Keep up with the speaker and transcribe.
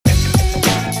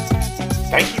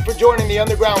Thank you for joining the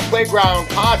Underground Playground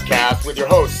podcast with your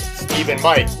hosts, Steve and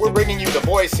Mike. We're bringing you the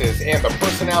voices and the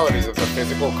personalities of the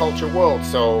physical culture world,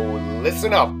 so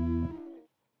listen up.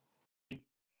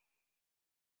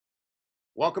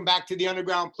 Welcome back to the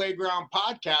Underground Playground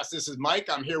podcast. This is Mike.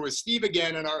 I'm here with Steve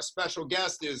again, and our special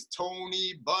guest is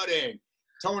Tony Budding.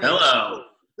 Tony. Hello.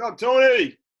 What's up,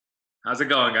 Tony? How's it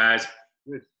going, guys?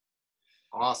 Good.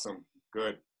 Awesome.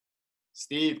 Good.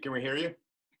 Steve, can we hear you?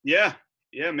 Yeah,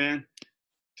 man.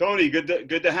 Tony, good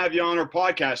to have you on our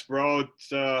podcast, bro. It's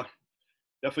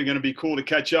definitely going to be cool to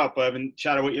catch up. I haven't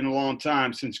chatted with you in a long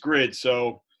time since Grid,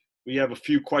 so we have a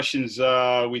few questions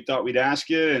we thought we'd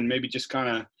ask you, and maybe just kind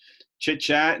of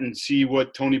chit-chat and see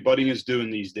what Tony Budding is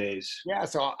doing these days. Yeah,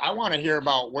 so I want to hear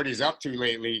about what he's up to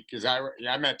lately, because I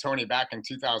met Tony back in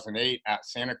 2008 at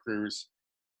Santa Cruz,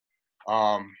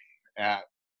 at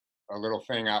a little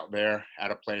thing out there at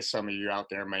a place some of you out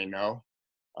there may know.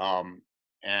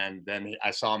 And then I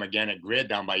saw him again at Grid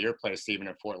down by your place, Stephen,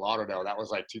 in Fort Lauderdale. That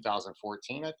was like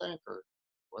 2014, I think, or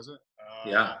was it?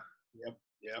 Yeah. Yep.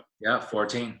 Yeah,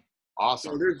 14.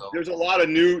 Awesome. So there's a lot of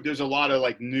new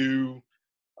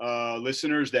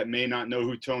listeners that may not know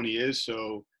who Tony is.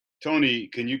 So Tony,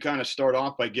 can you kind of start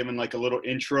off by giving like a little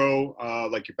intro,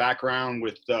 like your background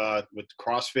with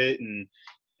CrossFit, and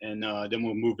then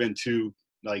we'll move into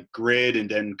like Grid and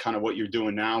then kind of what you're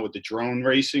doing now with the drone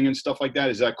racing and stuff like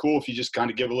that. Is that cool if you just kind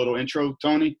of give a little intro,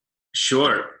 Tony?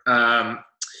 Sure.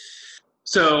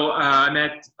 So I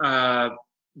met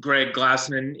Greg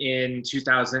Glassman in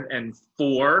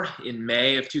 2004, in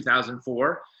May of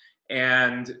 2004.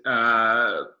 And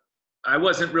I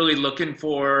wasn't really looking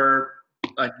for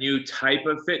a new type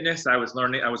of fitness. I was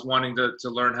wanting to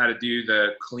learn how to do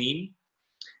the clean.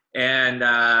 And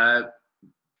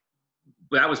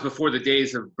that was before the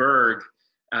days of Berg,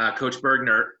 Coach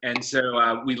Bergner. And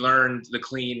so we learned the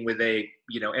clean with a,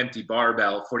 empty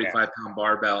barbell, 45-pound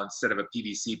barbell instead of a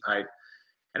PVC pipe.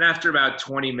 And after about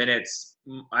 20 minutes,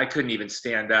 I couldn't even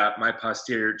stand up. My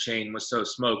posterior chain was so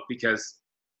smoked because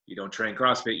you don't train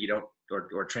CrossFit,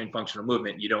 or train functional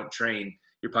movement, you don't train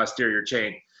your posterior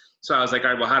chain. So I was like,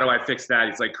 all right, well, how do I fix that?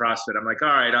 He's like, CrossFit. I'm like, all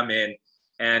right, I'm in.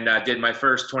 And did my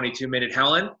first 22-minute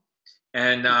Helen.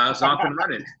 And I was off and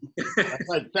running.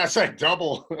 that's like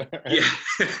double. Yeah.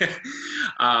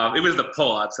 It was the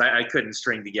pull-ups. I couldn't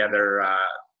string together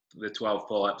the 12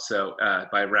 pull-ups. So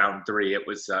by round 3, it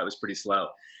was pretty slow.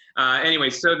 Anyway,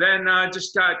 so then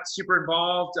just got super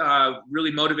involved,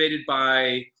 really motivated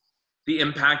by the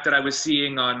impact that I was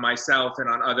seeing on myself and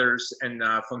on others, and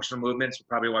functional movements,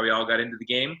 probably why we all got into the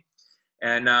game.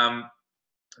 And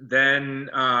then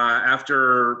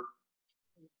after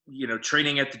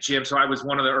training at the gym. So I was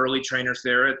one of the early trainers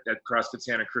there at CrossFit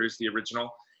Santa Cruz, the original.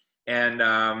 And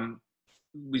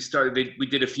we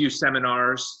did a few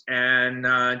seminars and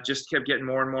just kept getting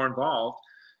more and more involved.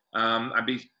 I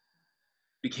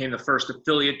became the first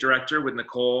affiliate director with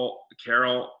Nicole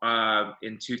Carroll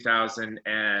in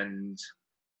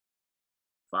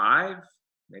 2005,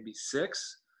 maybe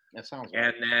 6. That sounds right.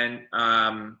 And then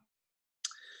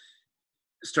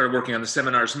started working on the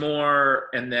seminars more,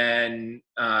 and then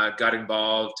got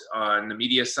involved on the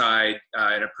media side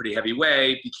in a pretty heavy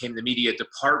way, became the media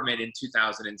department in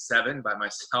 2007 by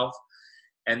myself.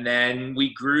 And then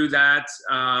we grew that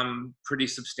pretty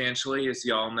substantially, as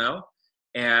you all know.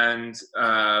 And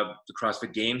the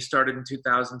CrossFit Games started in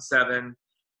 2007.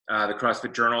 The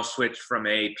CrossFit Journal switched from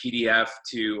a PDF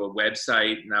to a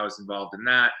website, and I was involved in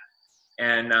that.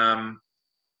 And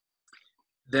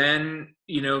then,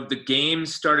 the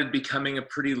games started becoming a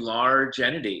pretty large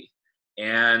entity.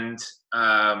 And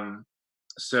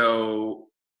so,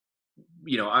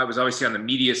 I was obviously on the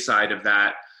media side of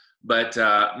that, but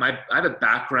I have a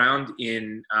background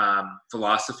in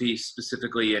philosophy,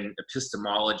 specifically in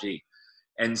epistemology.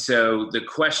 And so the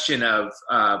question of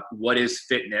what is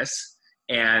fitness,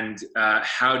 and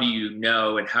how do you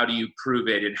know, and how do you prove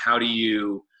it, and how do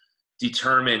you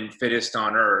determine fittest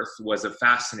on earth was a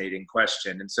fascinating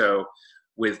question. And so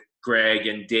with Greg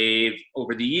and Dave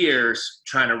over the years,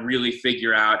 trying to really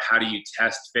figure out how do you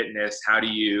test fitness, how do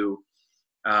you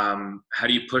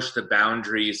push the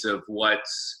boundaries of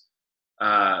what's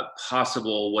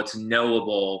possible, what's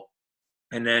knowable,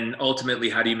 and then ultimately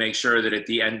how do you make sure that at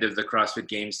the end of the CrossFit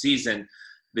Games season,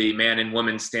 the man and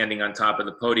woman standing on top of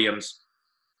the podiums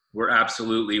were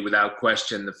absolutely, without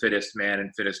question, the fittest man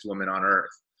and fittest woman on earth.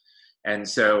 And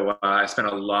so I spent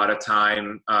a lot of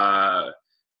time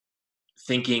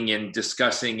thinking and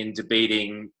discussing and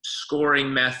debating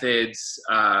scoring methods,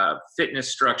 fitness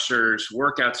structures,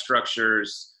 workout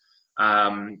structures,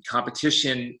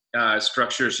 competition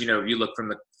structures. If you look from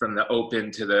from the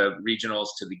open to the regionals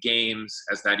to the games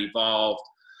as that evolved.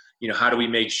 You know, how do we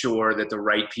make sure that the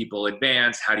right people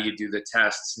advance? How do you do the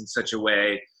tests in such a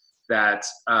way that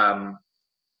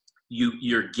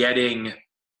you're getting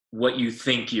what you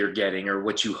think you're getting or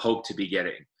what you hope to be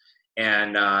getting?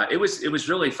 And it was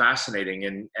really fascinating,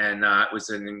 and it was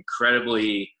an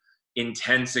incredibly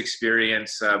intense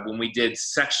experience when we did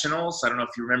sectionals. I don't know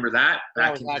if you remember that.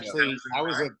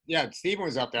 Stephen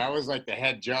was up there. I was like the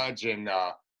head judge in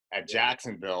at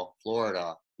Jacksonville,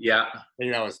 Florida. Yeah. I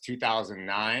think that was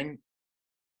 2009.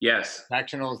 Yes.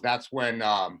 Sectionals. That's when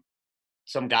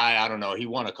some guy, I don't know, he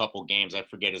won a couple games. I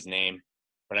forget his name,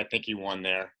 but I think he won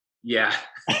there. Yeah.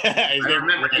 I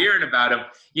remember hearing about him.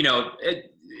 You know,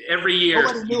 every year,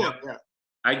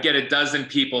 I get a dozen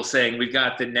people saying we've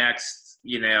got the next,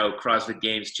 CrossFit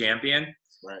Games champion.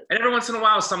 Right. And every once in a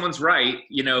while, someone's right,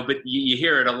 but you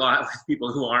hear it a lot with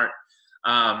people who aren't.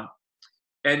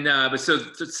 But so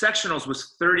the sectionals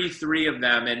was 33 of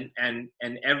them,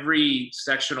 and every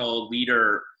sectional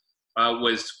leader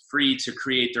was free to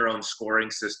create their own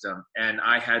scoring system, and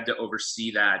I had to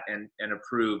oversee that and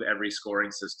approve every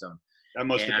scoring system. That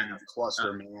must have been a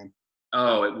cluster, man.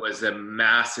 Oh, it was a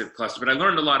massive cluster. But I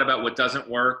learned a lot about what doesn't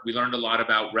work. We learned a lot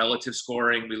about relative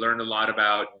scoring. We learned a lot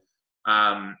about,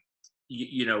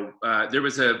 there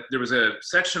was a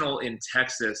sectional in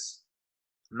Texas.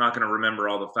 I'm not going to remember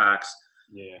all the facts.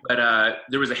 Yeah. But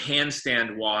there was a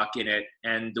handstand walk in it,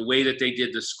 and the way that they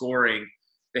did the scoring,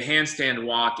 the handstand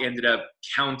walk ended up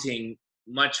counting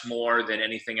much more than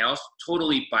anything else,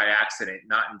 totally by accident,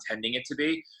 not intending it to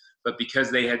be. But because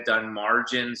they had done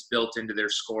margins built into their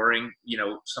scoring,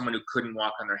 someone who couldn't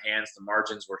walk on their hands, the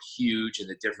margins were huge, and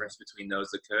the difference between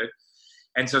those that could.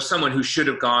 And so someone who should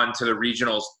have gone to the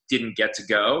regionals didn't get to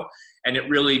go. And it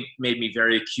really made me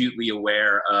very acutely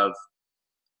aware of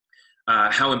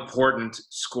how important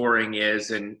scoring is,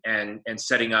 and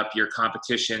setting up your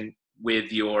competition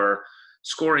with your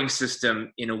scoring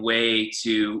system in a way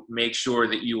to make sure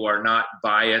that you are not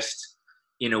biased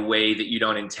in a way that you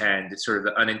don't intend. It's sort of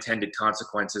the unintended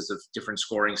consequences of different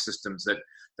scoring systems that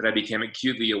I became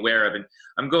acutely aware of. And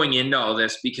I'm going into all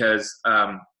this because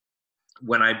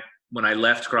when I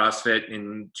left CrossFit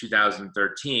in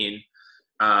 2013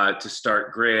 to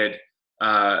start Grid,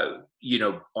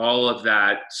 all of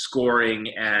that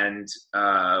scoring and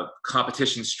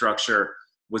competition structure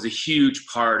was a huge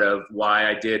part of why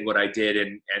I did what I did,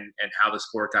 and how the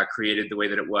sport got created the way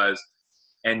that it was.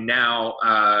 And now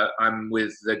I'm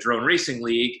with the Drone Racing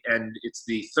League, and it's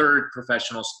the third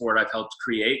professional sport I've helped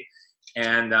create.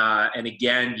 And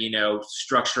again,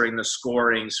 structuring the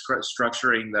scoring,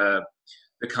 structuring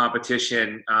the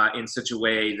competition in such a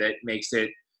way that makes it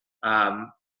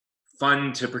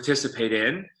fun to participate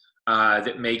in,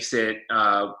 that makes it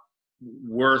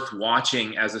worth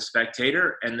watching as a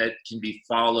spectator, and that can be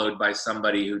followed by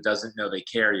somebody who doesn't know they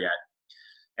care yet.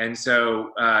 And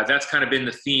so that's kind of been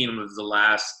the theme of the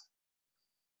last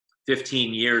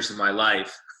 15 years of my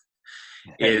life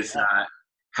is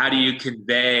how do you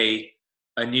convey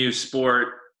a new sport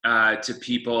to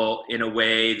people in a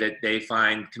way that they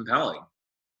find compelling?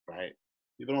 Right.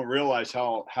 People don't realize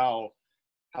how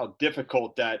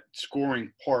difficult that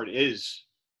scoring part is,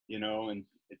 and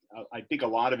I think a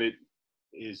lot of it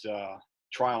is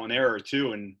trial and error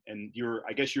too. And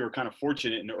I guess you were kind of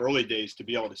fortunate in the early days to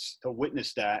be able to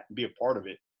witness that and be a part of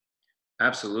it.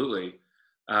 Absolutely.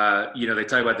 They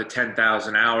talk about the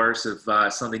 10,000 hours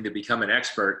of something to become an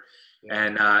expert. Yeah.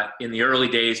 And in the early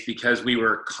days, because we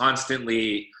were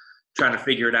constantly trying to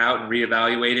figure it out and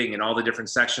reevaluating, and all the different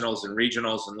sectionals and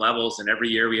regionals and levels, and every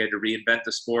year we had to reinvent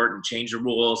the sport and change the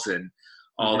rules and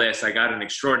all this, I got an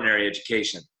extraordinary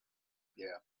education. Yeah.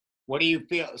 What do you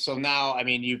feel? So now, I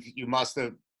mean, you must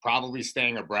have probably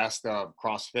staying abreast of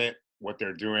CrossFit, what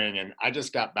they're doing. And I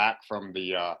just got back from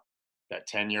the that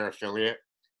 10-year affiliate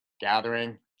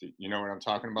gathering. You know what I'm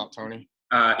talking about, Tony?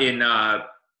 In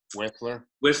Whistler.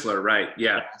 Whistler, right?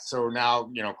 Yeah. So now,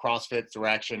 CrossFit's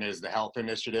direction is the health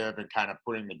initiative and kind of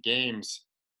putting the games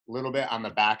a little bit on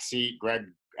the back seat. Greg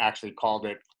actually called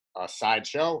it a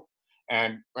sideshow,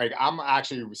 and I'm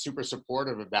actually super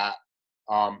supportive of that.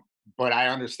 But I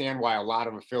understand why a lot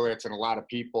of affiliates and a lot of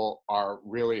people are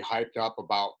really hyped up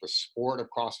about the sport of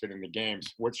CrossFit in the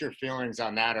games. What's your feelings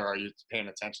on that, or are you paying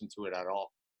attention to it at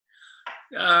all?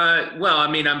 Well, I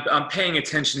mean, I'm paying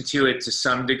attention to it to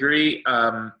some degree.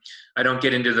 I don't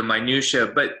get into the minutia,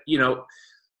 but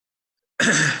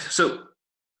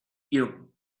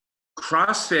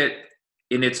CrossFit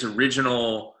in its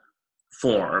original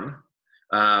form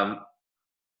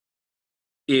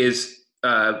is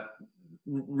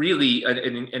really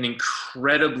an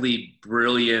incredibly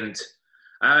brilliant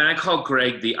And I call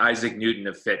Greg the Isaac Newton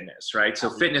of fitness, right? So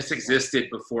fitness existed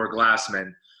before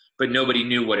Glassman, but nobody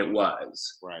knew what it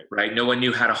was, right? No one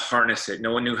knew how to harness it.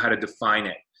 No one knew how to define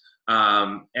it.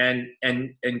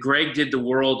 And Greg did the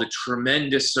world a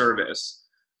tremendous service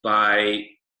by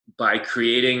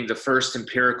creating the first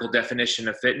empirical definition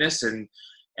of fitness and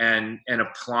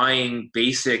applying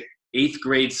basic 8th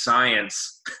grade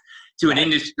science to an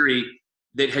industry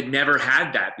that had never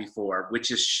had that before,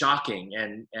 which is shocking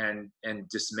and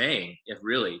dismaying, if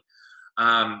really.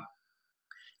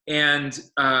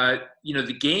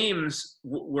 The games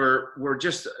were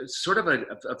just sort of a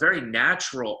very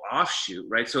natural offshoot,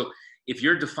 right? So if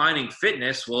you're defining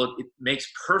fitness, well, it makes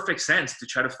perfect sense to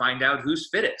try to find out who's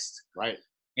fittest, right?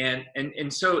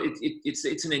 And so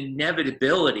it's an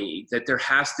inevitability that there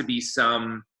has to be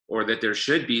some, or that there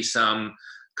should be some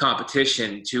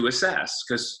competition to assess,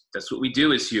 because that's what we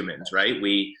do as humans, right?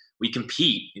 We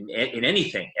compete in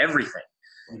anything, everything.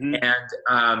 Mm-hmm. And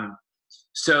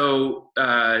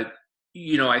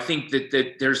I think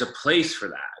that there's a place for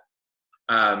that.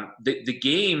 The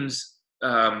games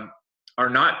are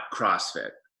not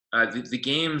CrossFit. The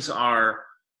games are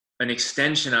an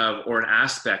extension of, or an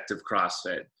aspect of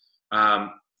CrossFit.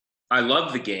 I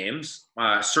love the games.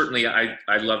 Certainly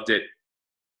I loved it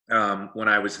when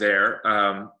I was there.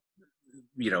 I'd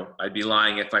be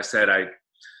lying if I said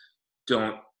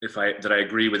that I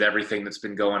agree with everything that's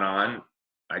been going on.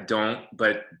 I don't,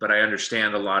 but I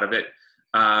understand a lot of it.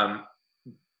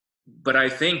 But I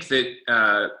think that,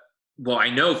 I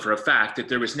know for a fact that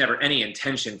there was never any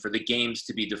intention for the games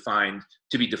to be defining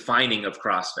of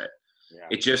CrossFit. Yeah.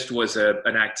 It just was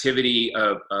an activity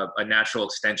of a natural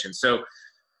extension. So,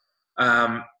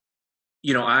 I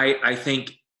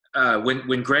think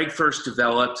when Greg first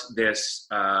developed this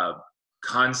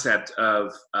concept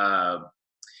of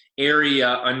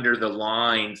area under the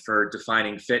line for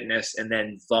defining fitness, and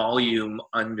then volume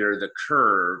under the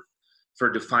curve for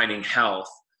defining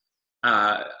health,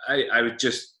 I would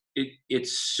just,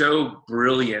 it's so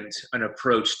brilliant an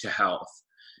approach to health.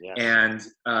 Yes. And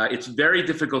it's very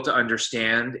difficult to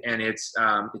understand, and it's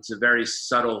a very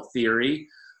subtle theory,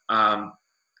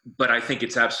 but I think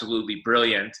it's absolutely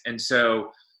brilliant. And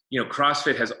so,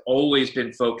 CrossFit has always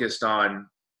been focused on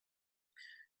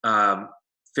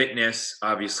fitness,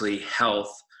 obviously,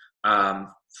 health,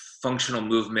 functional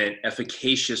movement,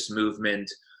 efficacious movement,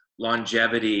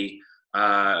 longevity.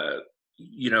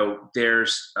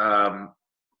 There's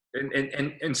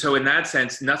and so in that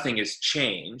sense, nothing has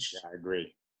changed. Yeah, I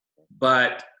agree.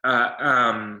 But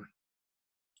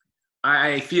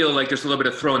I feel like there's a little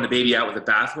bit of throwing the baby out with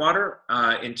the bathwater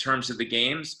in terms of the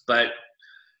games. But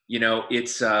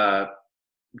it's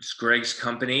Greg's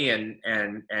company,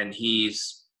 and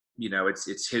he's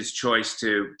it's his choice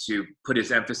to put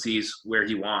his emphases where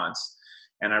he wants,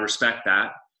 and I respect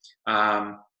that.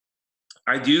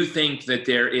 I do think that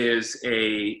there is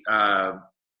a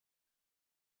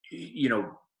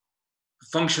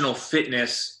functional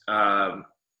fitness.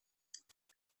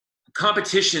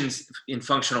 Competitions in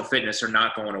functional fitness are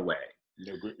not going away.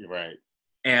 Right.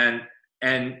 And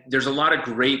there's a lot of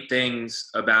great things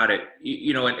about it,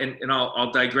 and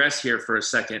I'll digress here for a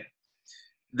second.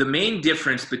 The main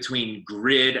difference between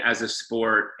grid as a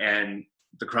sport and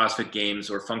the CrossFit Games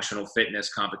or functional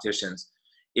fitness competitions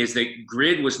is that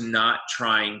grid was not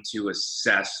trying to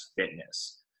assess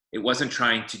fitness. It wasn't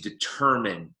trying to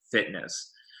determine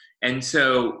fitness. And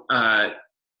so,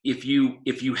 if you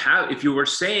were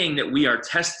saying that we are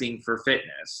testing for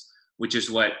fitness, which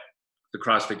is what the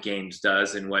CrossFit Games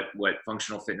does and what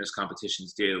functional fitness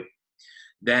competitions do,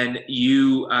 then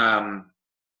you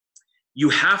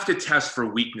have to test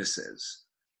for weaknesses,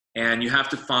 and you have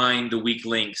to find the weak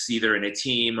links either in a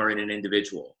team or in an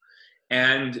individual,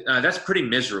 and that's pretty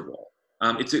miserable.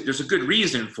 There's a good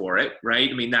reason for it, right?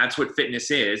 I mean, that's what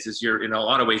fitness is in a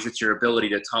lot of ways, it's your ability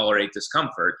to tolerate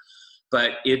discomfort,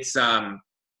 but if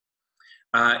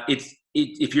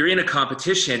you're in a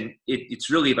competition, it's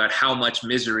really about how much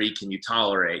misery can you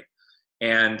tolerate.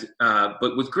 And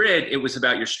but with grid, it was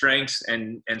about your strengths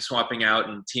and swapping out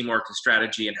and teamwork and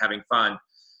strategy and having fun.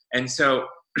 And so,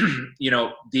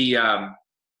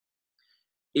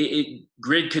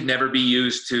 grid could never be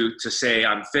used to say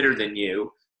I'm fitter than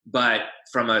you. But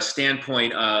from a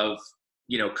standpoint of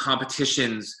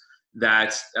competitions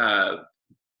that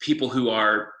people who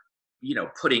are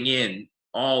putting in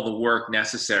all the work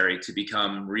necessary to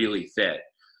become really fit.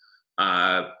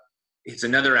 It's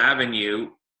another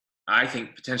avenue, I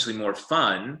think, potentially more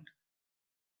fun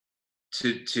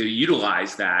to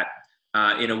utilize that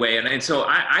in a way. And so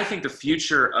I think the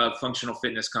future of functional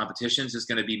fitness competitions is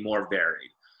going to be more varied.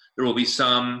 There will be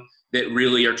some, that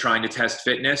really are trying to test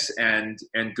fitness, and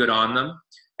good on them.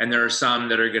 And there are some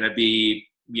that are going to be,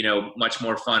 you know, much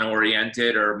more fun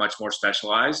oriented or much more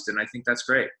specialized. And I think that's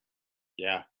great.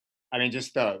 Yeah. I mean,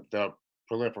 just the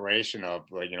proliferation of,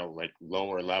 like, you know, like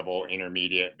lower level,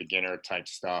 intermediate, beginner type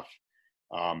stuff,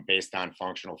 based on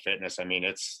functional fitness. I mean,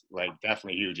 it's like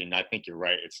definitely huge. And I think you're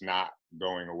right. It's not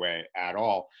going away at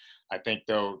all. I think,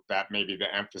 though, that maybe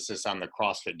the emphasis on the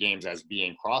CrossFit Games as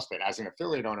being CrossFit, as an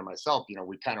affiliate owner myself, you know,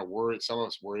 we kind of worry, some of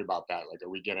us worry about that. Like, are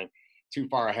we getting too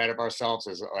far ahead of ourselves?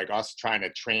 Is it like us trying to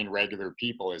train regular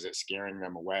people? Is it scaring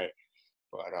them away?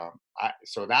 But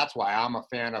so that's why I'm a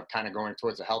fan of kind of going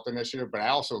towards a health initiative. But I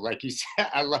also, like you said,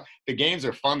 I love the games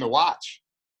are fun to watch.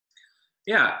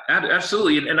 Yeah,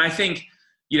 absolutely. And I think,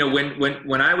 you know,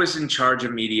 when I was in charge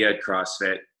of media at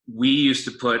CrossFit, we used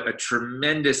to put a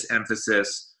tremendous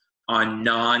emphasis on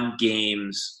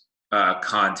non-games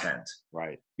content.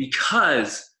 Right.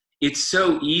 Because it's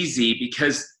so easy,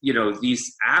 because, you know,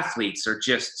 these athletes are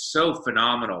just so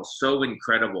phenomenal, so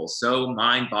incredible, so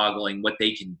mind-boggling what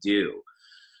they can do,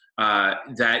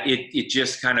 that it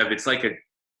just kind of, it's like a,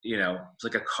 you know, it's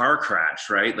like a car crash,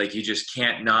 right? Like, you just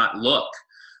can't not look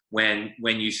when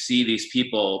you see these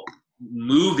people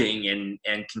moving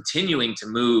and continuing to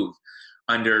move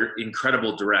under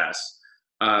incredible duress.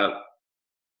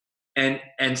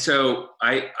 And so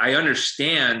I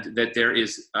understand that there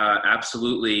is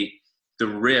absolutely the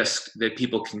risk that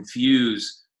people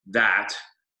confuse that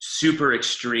super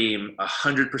extreme,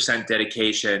 100%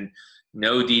 dedication,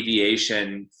 no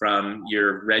deviation from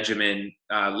your regimen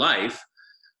life.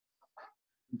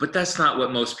 But that's not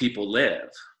what most people live,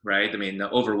 right? I mean,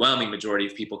 the overwhelming majority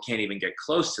of people can't even get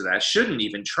close to that, shouldn't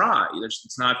even try.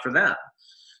 It's not for them.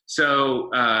 So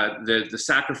the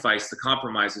sacrifice, the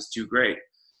compromise is too great.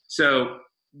 So,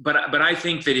 but I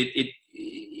think that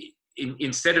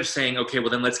instead of saying, okay, well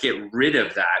then let's get rid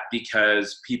of that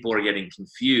because people are getting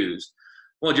confused,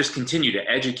 well, just continue to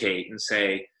educate and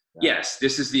say, yes,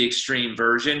 this is the extreme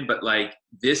version, but like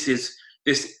this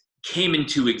came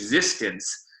into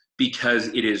existence because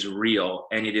it is real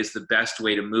and it is the best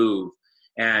way to move.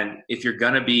 And if you're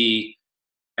going to be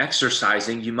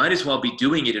exercising, you might as well be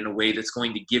doing it in a way that's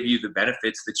going to give you the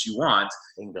benefits that you want.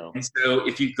 Bingo. And so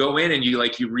if you go in and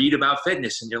you read about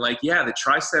fitness and you're like, yeah, the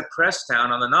tricep press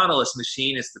down on the Nautilus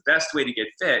machine is the best way to get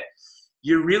fit,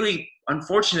 you're really,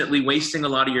 unfortunately, wasting a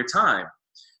lot of your time.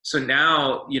 So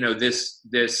now, you know,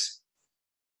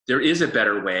 there is a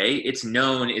better way. It's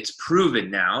known, it's proven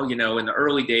now. You know, in the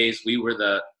early days, we were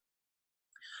the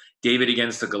David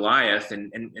against the Goliath,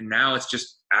 and now it's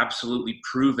just absolutely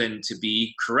proven to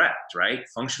be correct, right?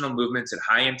 Functional movements at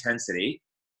high intensity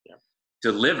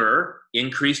deliver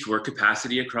increased work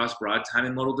capacity across broad time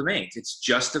and modal domains. It's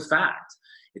just a fact.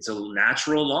 It's a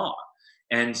natural law.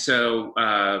 And so,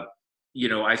 you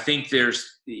know, I think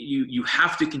you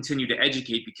have to continue to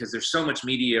educate because there's so much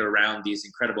media around these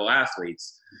incredible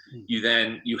athletes.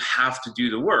 Mm-hmm. You have to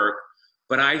do the work,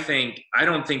 but I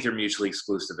don't think they're mutually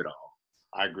exclusive at all.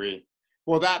 I agree.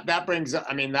 Well, that brings,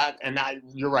 I mean, that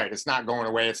you're right. It's not going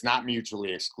away. It's not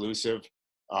mutually exclusive.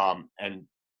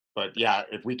 But yeah,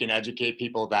 if we can educate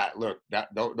people that, look, that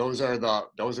those are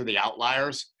the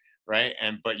outliers, right?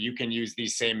 But you can use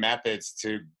these same methods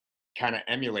to kind of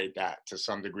emulate that to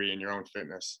some degree in your own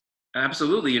fitness.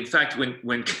 Absolutely. In fact,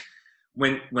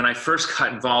 when I first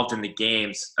got involved in the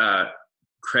games,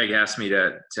 Craig asked me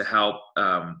to help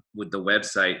with the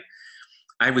website.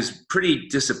 I was pretty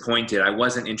disappointed. I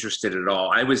wasn't interested at all.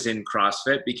 I was in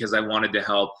CrossFit because I wanted to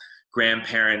help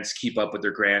grandparents keep up with their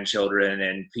grandchildren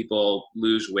and people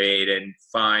lose weight and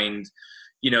find,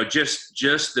 you know, just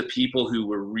the people who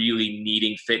were really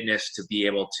needing fitness to be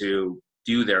able to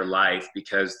do their life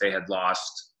because they had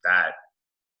lost that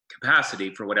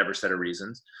capacity for whatever set of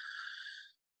reasons.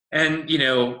 And, you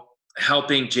know,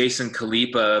 helping Jason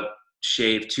Khalipa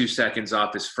shave 2 seconds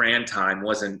off his Fran time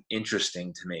wasn't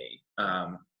interesting to me.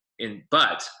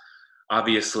 But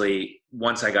obviously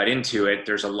once I got into it,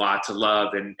 there's a lot to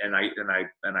love. And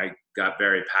I got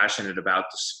very passionate about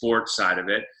the sports side of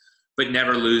it, but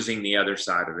never losing the other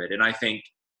side of it. And I think,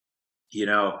 you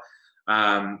know,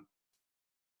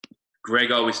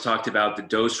 Greg always talked about the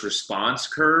dose response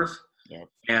curve. Yep.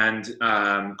 And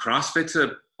CrossFit's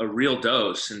a real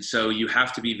dose. And so you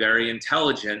have to be very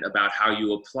intelligent about how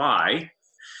you apply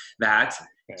that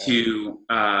to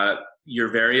your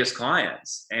various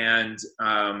clients. And,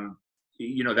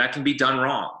 you know, that can be done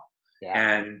wrong.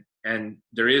 Yeah. And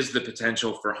there is the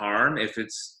potential for harm if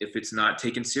it's not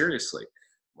taken seriously.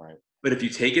 Right. But if you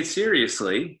take it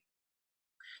seriously,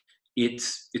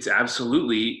 it's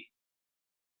absolutely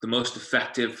the most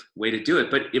effective way to do it.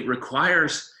 But it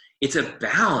requires, it's a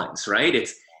balance, right?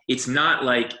 it's not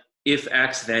like if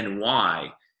X then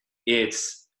Y.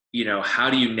 It's, how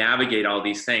do you navigate all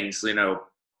these things?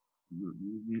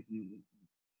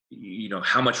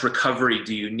 How much recovery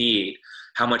do you need?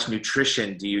 How much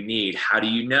nutrition do you need? How do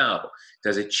you know?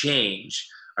 Does it change?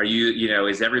 Are you,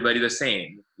 is everybody the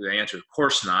same? The answer is, of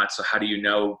course not. So how do you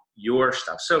know your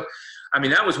stuff? So, I mean,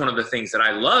 that was one of the things that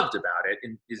I loved about it,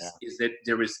 and is that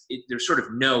there's sort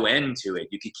of no end to it.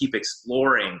 You could keep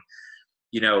exploring,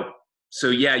 So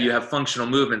yeah, you have functional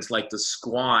movements like the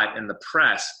squat and the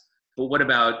press, but what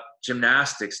about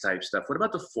gymnastics type stuff? What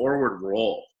about the forward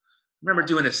roll? I remember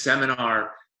doing a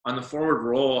seminar on the forward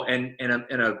roll, and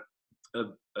a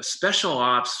special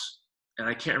ops, and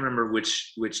I can't remember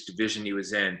which division he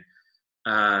was in,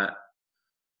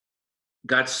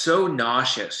 got so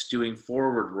nauseous doing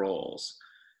forward rolls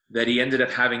that he ended up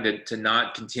having to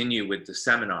not continue with the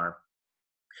seminar.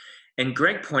 And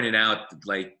Greg pointed out,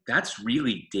 like, that's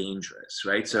really dangerous,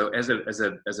 right? So as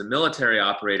a military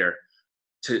operator,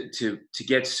 to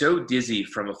get so dizzy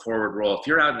from a forward roll, if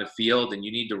you're out in the field and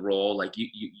you need to roll, like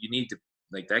you need to,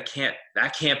 like, that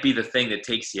can't be the thing that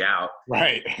takes you out.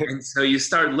 Right. And so you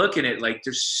start looking at, like,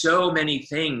 there's so many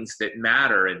things that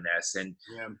matter in this, and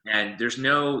there's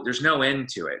no end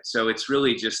to it. So it's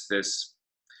really just this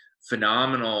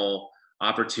phenomenal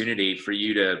opportunity for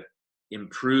you to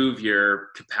improve your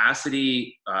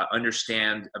capacity,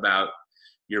 understand about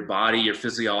your body, your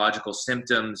physiological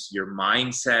symptoms, your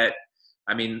mindset.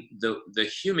 I mean, the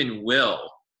human will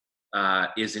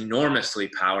is enormously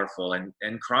powerful, and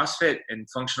CrossFit and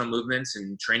functional movements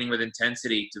and training with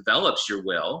intensity develops your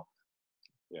will.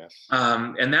 Yes.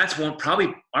 And that's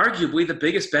probably arguably the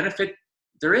biggest benefit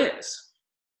there is.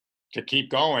 To keep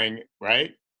going,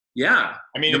 right? Yeah.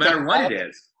 I mean, no matter what it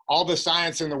is. All the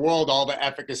science in the world, all the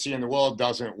efficacy in the world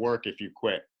doesn't work if you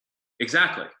quit.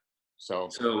 Exactly. So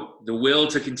the will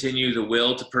to continue, the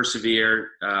will to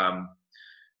persevere,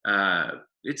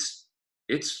 it's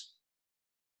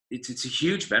a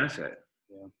huge benefit.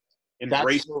 Yeah.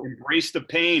 Embrace the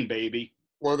pain, baby.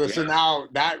 Well, so now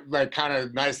that, like, kind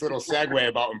of nice little segue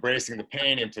about embracing the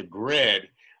pain into grid,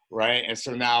 right? And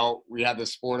so now we have the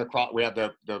sport across, we have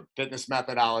the fitness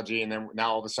methodology, and then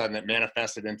now all of a sudden it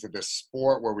manifested into the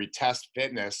sport where we test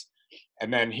fitness.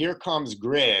 And then here comes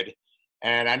grid.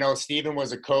 And I know Steven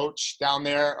was a coach down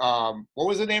there. What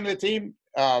was the name of the team?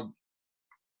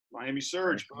 Miami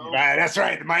Surge, bro. Right, that's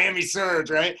right, the Miami Surge,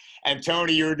 right? And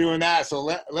Tony, you were doing that. So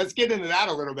let's get into that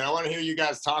a little bit. I want to hear you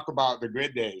guys talk about the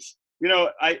grid days.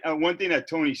 I one thing that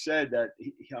Tony said that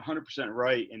he 100%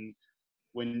 right. And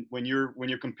when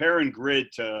you're comparing grid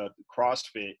to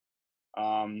CrossFit,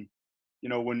 when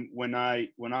I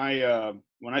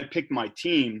picked my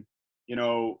team,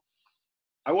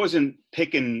 I wasn't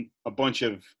picking a bunch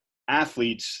of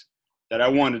athletes that I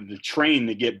wanted to train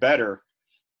to get better.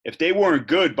 If they weren't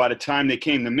good by the time they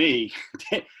came to me,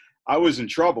 I was in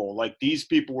trouble. Like, these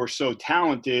people were so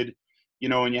talented,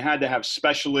 and you had to have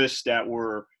specialists that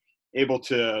were able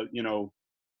to,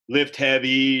 lift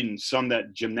heavy, and some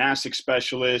that gymnastic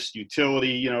specialists,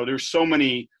 utility, there's so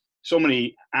many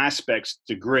aspects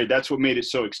to grid. That's what made it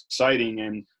so exciting.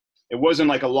 And it wasn't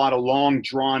like a lot of long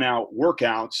drawn out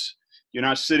workouts. You're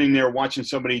not sitting there watching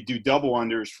somebody do double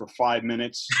unders for 5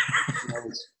 minutes.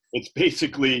 It's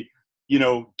basically,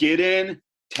 get in,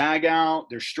 tag out,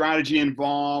 there's strategy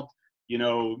involved.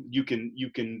 You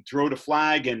can throw the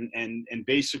flag and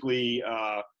basically,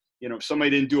 if somebody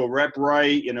didn't do a rep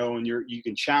right, and you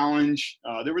can challenge.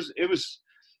 I'll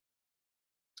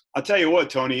tell you what,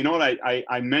 Tony,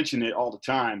 I mention it all the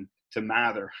time to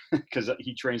Mather because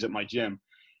he trains at my gym.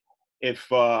 If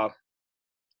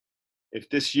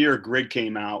this year grid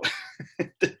came out,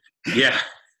 there'd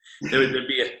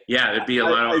be a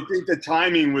lot. I think the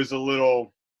timing was a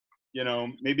little,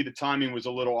 maybe the timing was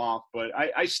a little off, but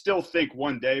I still think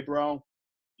one day, bro,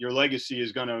 your legacy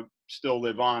is gonna still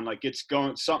live on. Like,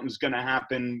 something's gonna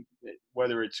happen,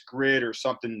 whether it's grid or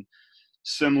something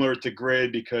similar to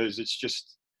grid, because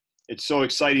it's so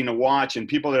exciting to watch. And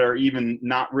people that are even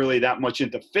not really that much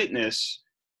into fitness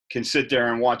can sit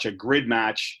there and watch a grid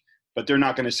match, but they're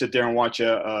not going to sit there and watch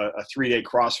a 3-day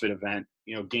CrossFit event,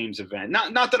 games event.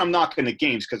 Not that I'm knocking the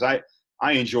games, because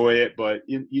I enjoy it, but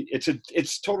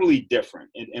it's totally different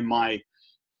in my,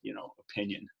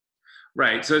 opinion.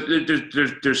 Right. So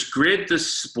there's grid, the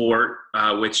sport,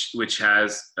 which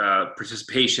has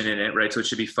participation in it, right? So it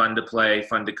should be fun to play,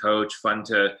 fun to coach, fun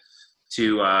to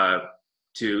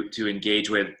engage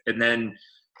with. And then,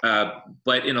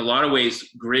 but in a lot of ways,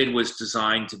 grid was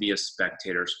designed to be a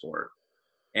spectator sport.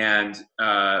 And,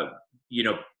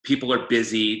 people are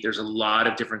busy. There's a lot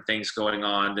of different things going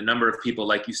on. The number of people,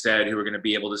 like you said, who are going to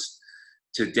be able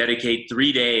to dedicate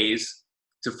 3 days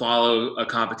to follow a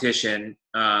competition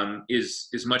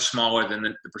is much smaller than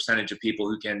the percentage of people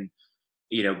who can,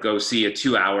 go see a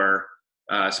 2-hour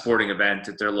sporting event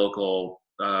at their local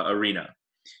arena.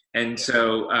 And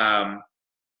so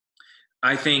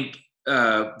I think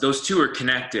those two are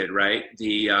connected, right?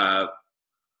 If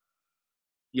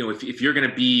you're going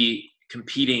to be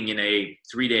competing in a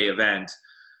 3-day event,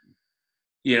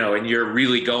 and you're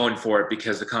really going for it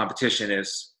because the competition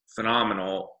is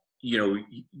phenomenal, you're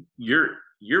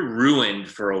ruined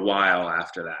for a while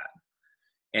after that.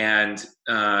 And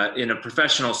in a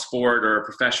professional sport or a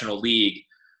professional league,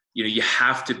 you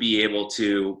have to be able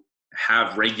to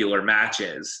have regular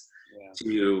matches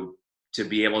to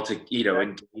be able to,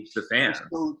 engage the fans.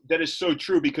 So that is so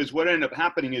true, because what ended up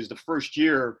happening is the first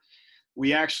year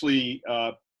we actually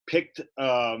picked,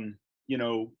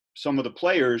 some of the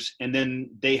players, and then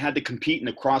they had to compete in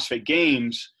the CrossFit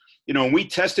Games, and we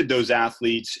tested those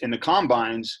athletes in the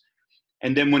combines.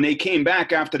 And then when they came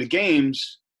back after the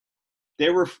games, they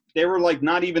were like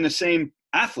not even the same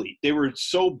athlete. They were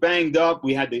so banged up.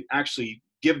 We had to actually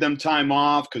give them time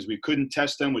off because we couldn't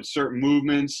test them with certain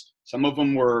movements. Some of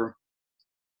them were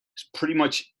pretty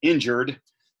much injured.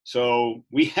 So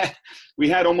we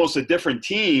had almost a different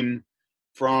team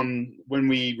from when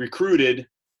we recruited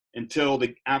until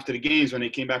after the games. When they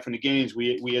came back from the games,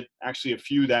 we had actually a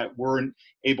few that weren't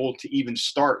able to even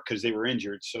start because they were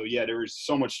injured. So yeah, there is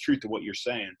so much truth to what you're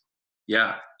saying.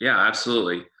 Yeah,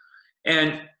 absolutely.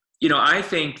 And I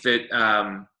think that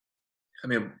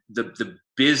the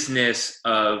business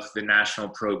of the National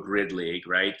Pro Grid League,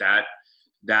 right?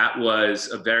 That was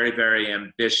a very, very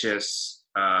ambitious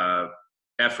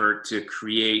effort to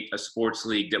create a sports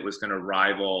league that was going to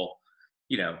rival,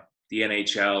 the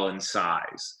NHL in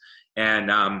size.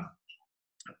 And I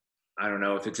don't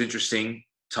know if it's interesting,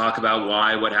 talk about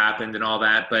why, what happened and all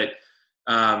that, but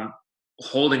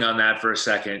holding on that for a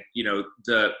second,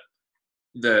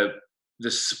 the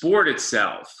sport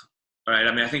itself, right?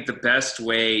 I think the best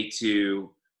way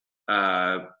to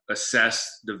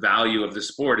assess the value of the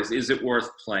sport is it worth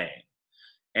playing?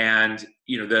 And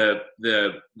the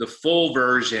full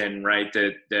version, right,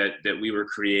 that we were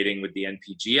creating with the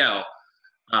NPGL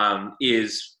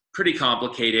is pretty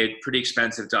complicated, pretty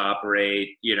expensive to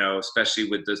operate, especially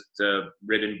with the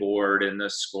ribbon board and the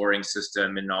scoring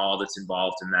system and all that's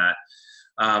involved in that.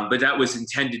 But that was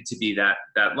intended to be that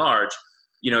large.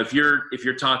 If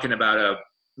you're talking about a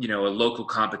local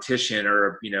competition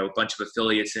or a bunch of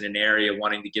affiliates in an area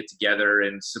wanting to get together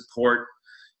and support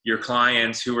your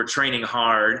clients who are training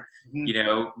hard,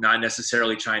 not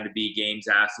necessarily trying to be games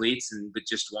athletes, but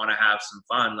just want to have some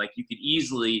fun, like you could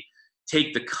easily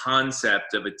take the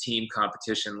concept of a team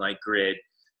competition like Grid,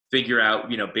 figure out,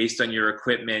 based on your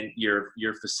equipment, your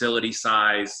facility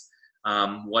size,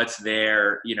 what's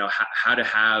there, how to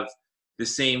have the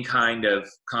same kind of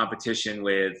competition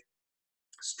with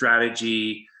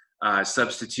strategy,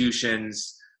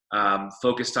 substitutions,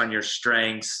 focused on your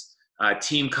strengths,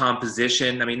 team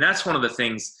composition. That's one of the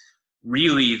things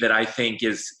really that I think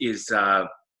is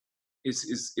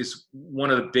one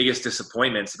of the biggest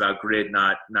disappointments about Grid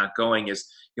not going is,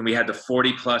 we had the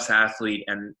 40+ athlete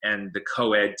and the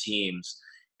co-ed teams,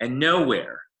 and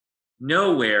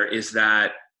nowhere is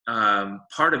that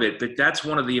part of it. But that's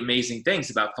one of the amazing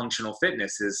things about functional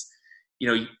fitness is,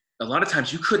 a lot of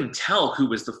times you couldn't tell who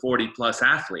was the 40+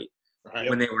 athlete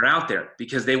when they were out there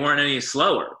because they weren't any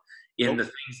slower in the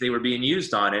things they were being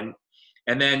used on.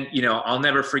 And then, I'll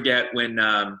never forget when,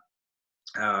 I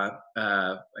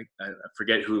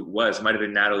forget who it was. It might've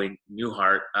been Natalie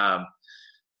Newhart,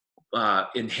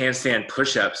 in handstand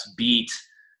push-ups beat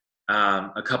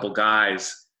a couple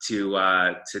guys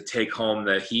to take home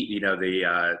the heat,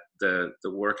 the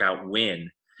workout win.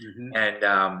 Mm-hmm. And,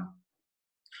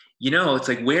 it's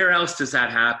like, where else does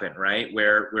that happen, right?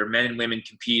 Where men and women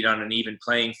compete on an even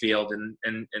playing field, and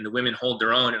the women hold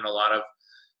their own in a lot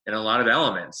of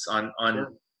elements on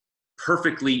sure.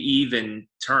 Perfectly even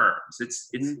terms. It's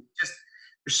just,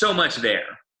 there's so much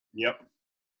there. Yep.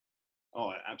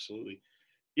 Oh, absolutely.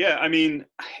 Yeah.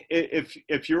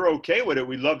 If you're okay with it,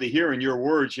 we'd love to hear in your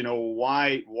words,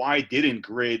 why didn't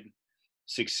Grid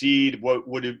succeed? What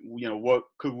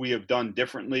could we have done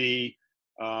differently?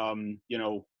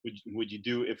 Would you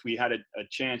do, if we had a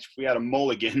chance, if we had a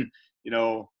mulligan,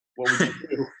 what would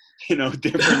you do,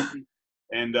 differently?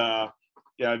 And,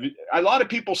 a lot of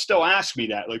people still ask me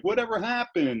that, like, whatever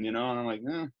happened, and I'm like,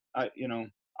 I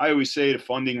always say the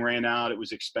funding ran out. It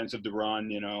was expensive to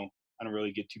run, I don't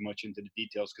really get too much into the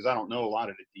details because I don't know a lot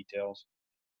of the details.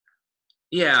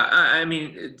 Yeah.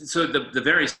 So the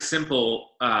very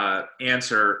simple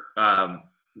answer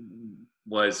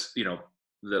was,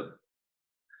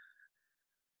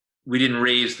 we didn't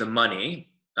raise the money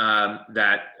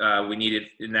that we needed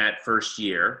in that first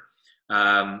year.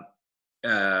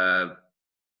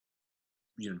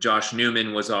 Josh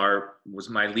Newman was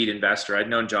my lead investor. I'd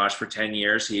known Josh for 10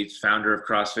 years. He's founder of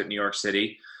CrossFit New York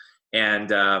City.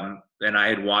 And I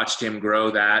had watched him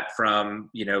grow that from,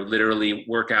 literally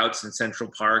workouts in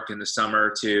Central Park in the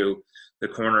summer to the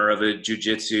corner of a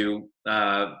jiu-jitsu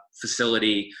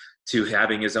facility to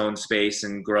having his own space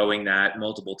and growing that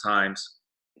multiple times.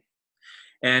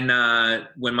 And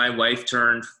when my wife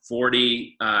turned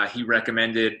 40, he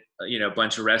recommended, a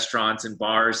bunch of restaurants and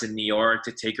bars in New York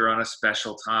to take her on a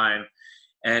special time.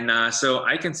 And so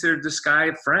I considered this guy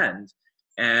a friend.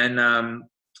 And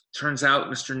turns out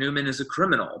Mr. Newman is a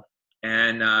criminal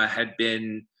and had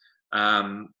been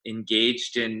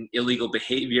engaged in illegal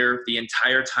behavior the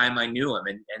entire time I knew him.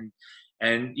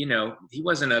 And he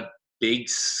wasn't a big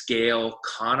scale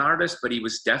con artist, but he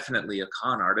was definitely a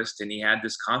con artist, and he had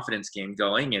this confidence game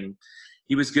going, and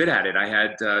he was good at it. I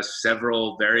had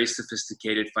several very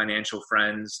sophisticated financial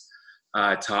friends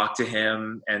talk to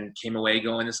him and came away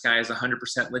going, this guy is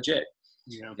 100% legit.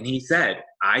 Yeah. And he said,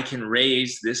 I can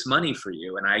raise this money for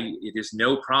you, and it is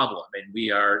no problem. And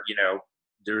we are,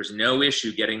 there's no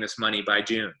issue getting this money by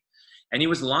June. And he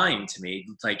was lying to me.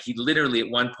 Like, he literally at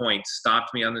one point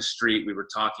stopped me on the street. We were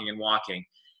talking and walking,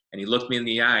 and he looked me in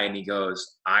the eye and he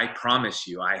goes, I promise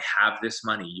you, I have this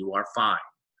money. You are fine.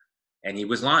 And he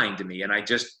was lying to me. And I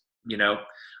just,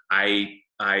 I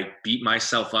beat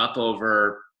myself up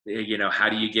over, how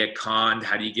do you get conned?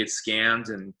 How do you get scammed?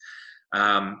 And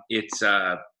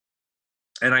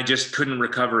and I just couldn't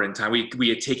recover in time. We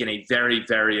had taken a very,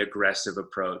 very aggressive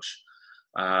approach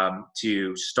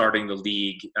to starting the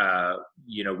league.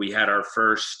 We had our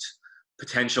first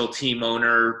potential team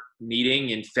owner meeting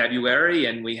in February,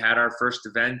 and we had our first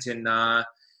event in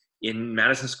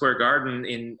Madison Square Garden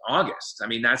in August. I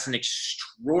mean, that's an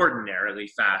extraordinarily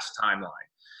fast timeline.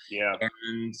 Yeah.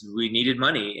 And we needed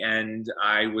money, and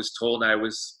I was told it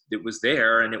was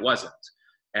there, and it wasn't.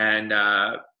 And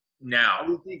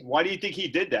now, why do you think he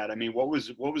did that? I mean, what was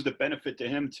the benefit to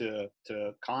him to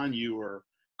con you? Or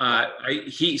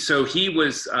he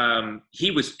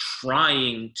was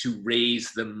trying to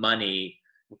raise the money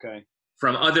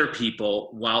from other people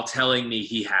while telling me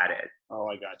he had it. Oh,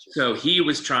 I got you. So he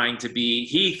was trying to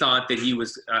he thought that he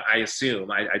was, I assume,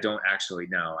 I don't actually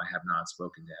know. I have not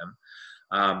spoken to him.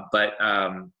 But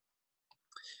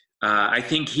I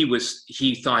think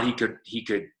he thought he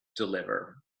could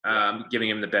deliver, giving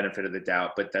him the benefit of the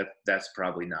doubt, but that's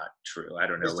probably not true. I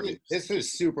don't know. This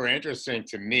is super interesting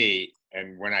to me.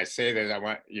 And when I say this, I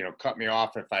want, cut me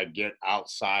off if I get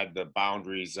outside the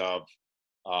boundaries of,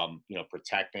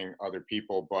 protecting other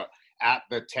people. But at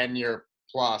the 10-year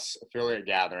plus affiliate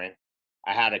gathering,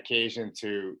 I had occasion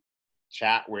to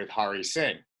chat with Hari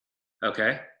Singh.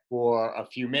 Okay. For a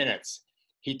few minutes.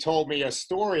 He told me a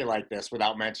story like this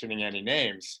without mentioning any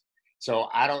names. So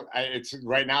it's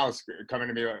right now it's coming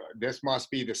to me, this must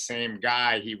be the same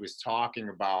guy he was talking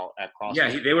about at CrossFit.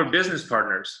 Yeah, they were business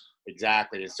partners.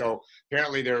 Exactly. So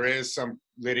apparently there is some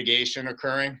litigation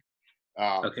occurring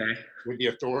with the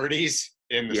authorities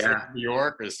in the city of New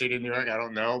York or the city of New York. I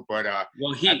don't know, but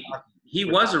well, he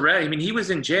was arrested. I mean, he was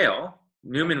in jail.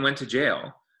 Newman went to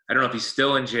jail. I don't know if he's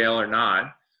still in jail or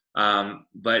not.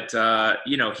 But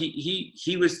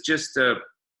he was just a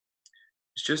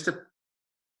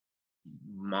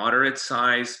moderate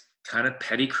sized kind of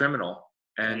petty criminal.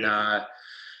 And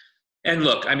and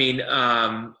look, I mean,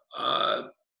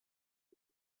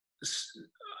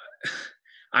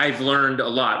 I've learned a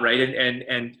lot, right?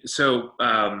 And so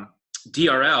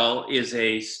DRL is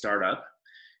a startup,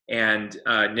 and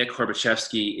Nick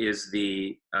Horbaczewski is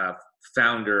the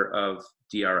founder of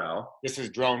DRL. This is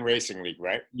Drone Racing League,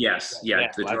 right? Yes,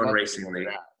 the Drone Racing League.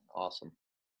 Awesome.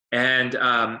 And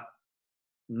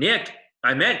Nick,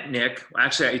 I met Nick.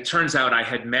 Actually, it turns out I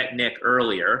had met Nick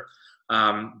earlier,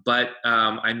 but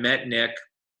I met Nick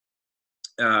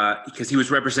because he was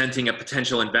representing a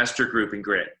potential investor group in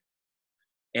Grid,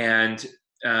 and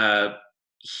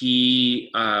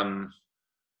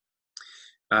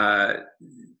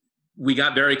we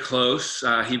got very close.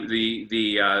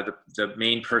 The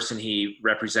main person he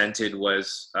represented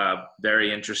was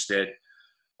very interested,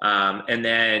 and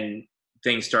then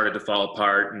things started to fall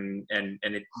apart, and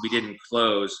we didn't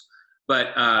close.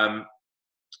 But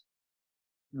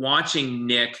watching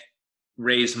Nick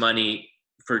raise money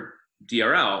for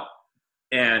DRL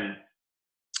and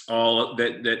all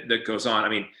that goes on, I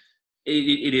mean,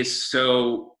 it is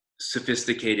so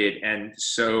sophisticated and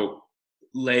so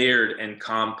layered and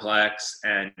complex,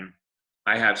 and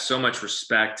I have so much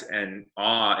respect and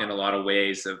awe in a lot of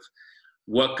ways of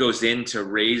what goes into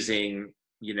raising,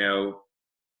 you know,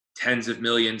 tens of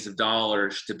millions of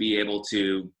dollars to be able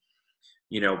to,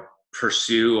 you know,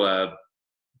 pursue a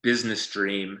business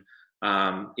dream,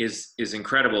 is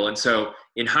incredible. And so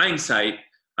in hindsight,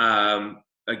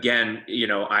 again, you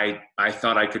know, I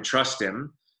thought I could trust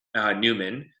him,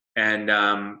 Newman, and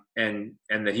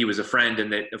that he was a friend,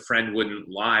 and that a friend wouldn't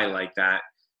lie like that.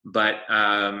 But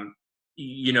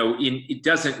you know, it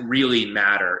doesn't really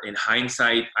matter. In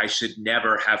hindsight, I should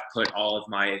never have put all of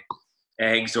my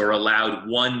eggs or allowed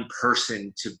one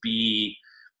person to be,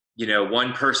 you know,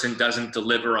 one person doesn't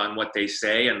deliver on what they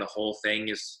say and the whole thing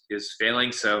is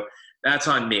failing. So that's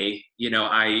on me. You know,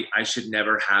 I should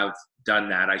never have done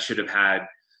that. I should have had,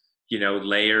 you know,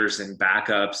 layers and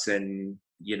backups and,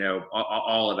 you know,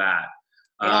 all of that.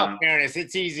 In all fairness,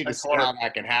 it's easy to see how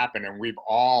that can happen, and we've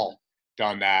all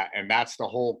done that, and that's the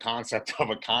whole concept of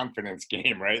a confidence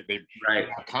game, right? They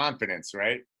have confidence,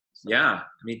 right? So, yeah,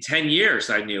 I mean, 10 years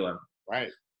I knew him. Right.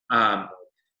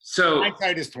 So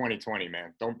hindsight is 20/20,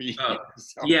 man. Don't be.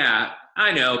 Yeah,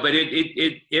 I know, but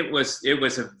it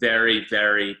was a very,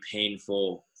 very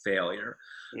painful failure.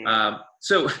 Yeah.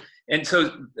 So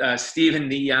Stephen,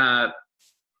 the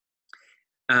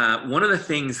one of the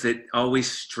things that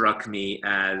always struck me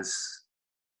as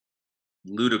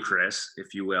ludicrous,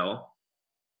 if you will.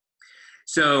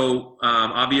 So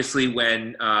obviously,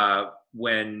 when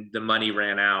the money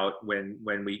ran out, when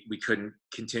we couldn't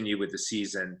continue with the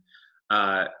season,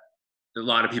 a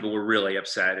lot of people were really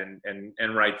upset,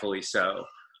 and rightfully so.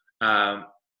 And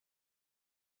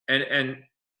I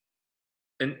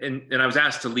was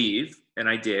asked to leave, and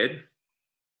I did.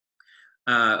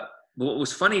 What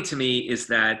was funny to me is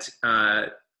that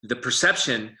the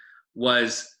perception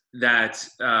was that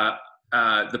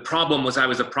the problem was I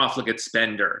was a profligate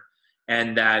spender,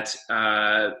 and that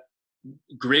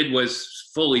Grid was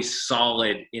fully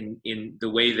solid in the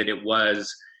way that it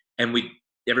was, and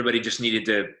everybody just needed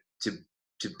to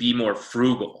be more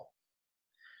frugal.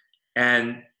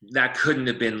 And that couldn't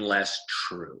have been less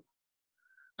true.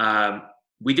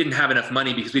 We didn't have enough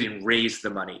money because we didn't raise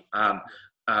the money.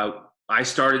 I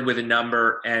started with a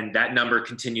number, and that number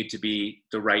continued to be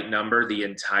the right number the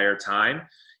entire time.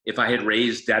 If I had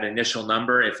raised that initial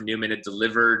number, if Newman had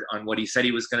delivered on what he said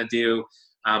he was going to do,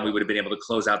 we would have been able to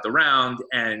close out the round.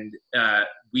 And I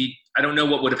don't know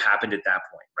what would have happened at that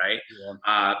point, right?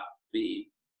 Yeah.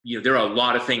 You know, there are a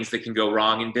lot of things that can go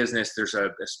wrong in business. There's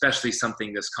especially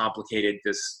something this complicated,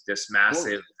 this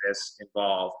massive, this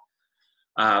involved.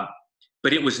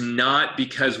 But it was not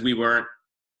because we were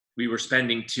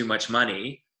spending too much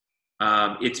money.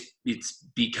 It's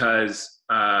because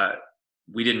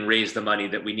we didn't raise the money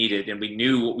that we needed, and we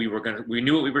knew what we were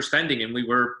spending, and we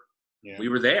were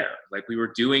there. Like, we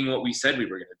were doing what we said we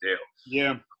were going to do.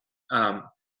 Yeah.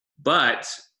 But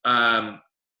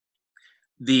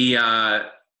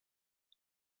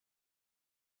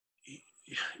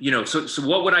you know, so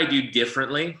what would I do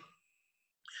differently?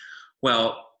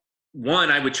 Well, one,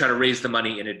 I would try to raise the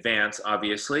money in advance,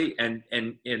 obviously. And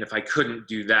if I couldn't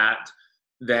do that,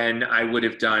 then I would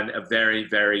have done a very,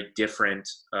 very different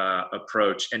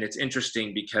approach. And it's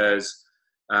interesting because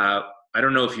I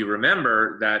don't know if you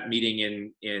remember that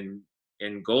meeting in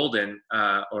Golden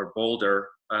or Boulder,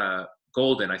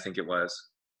 Golden, I think it was,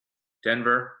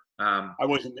 Denver. I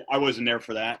wasn't there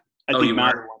for that. I think you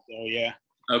Matt weren't? was there, yeah.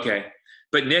 Okay.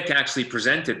 But Nick actually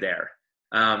presented there.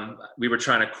 We were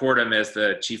trying to court him as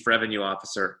the chief revenue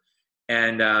officer.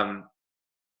 And,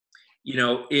 you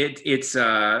know, it's,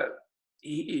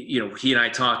 you know, he and I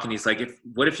talk, and he's like,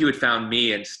 what if you had found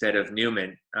me instead of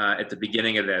Newman at the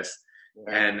beginning of this?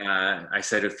 Yeah. And I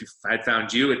said, if I'd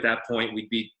found you at that point, we'd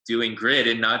be doing Grid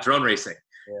and not drone racing.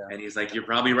 Yeah. And he's like, you're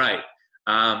probably right.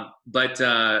 But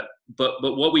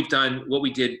what we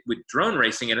did with drone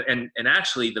racing, and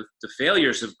actually the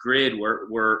failures of Grid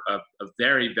were a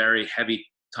very, very heavy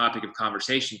topic of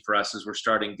conversation for us as we're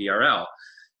starting DRL,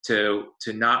 to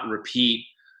not repeat,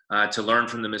 to learn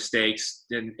from the mistakes,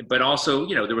 but also,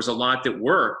 you know, there was a lot that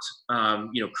worked.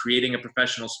 You know, creating a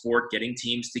professional sport, getting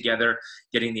teams together,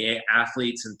 getting the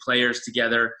athletes and players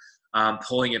together,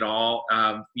 pulling it all.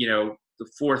 You know, the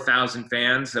 4,000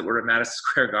 fans that were at Madison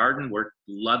Square Garden were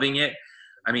loving it.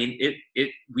 I mean,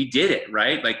 we did it,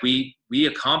 right? Like we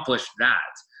accomplished that.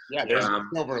 Yeah, there's a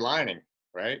silver lining,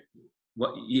 right?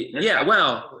 Well, yeah.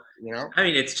 Well, you know, I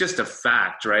mean, it's just a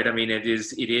fact, right? I mean,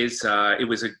 it's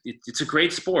a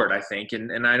great sport, I think,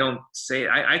 and I don't say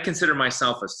I consider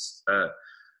myself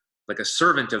like a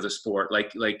servant of the sport,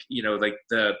 like you know, like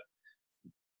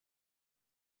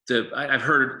I've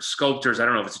heard sculptors, I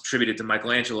don't know if it's attributed to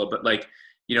Michelangelo, but like,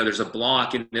 there's a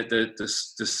block, and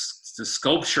the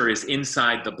sculpture is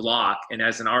inside the block. And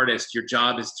as an artist, your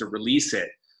job is to release it,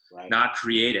 Right. not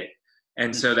create it.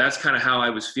 And so that's kind of how I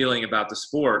was feeling about the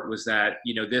sport, was that,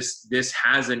 this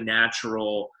has a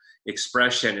natural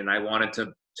expression, and I wanted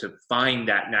to find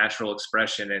that natural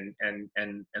expression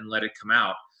and let it come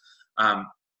out.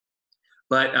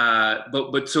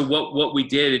 But so what we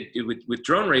did with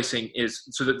drone racing is,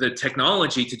 so that the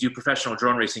technology to do professional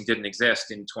drone racing didn't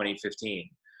exist in 2015.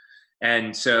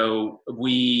 And so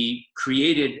we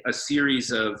created a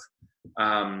series of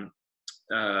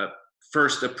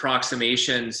first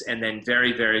approximations, and then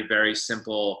very, very, very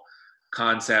simple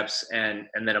concepts, and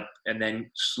then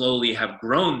slowly have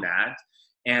grown that.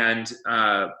 And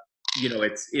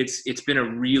it's been a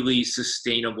really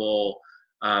sustainable,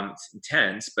 it's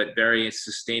intense, but very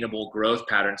sustainable growth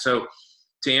pattern. So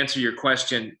to answer your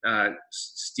question,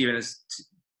 Stephen,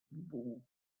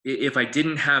 if I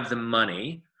didn't have the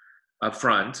money up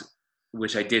front,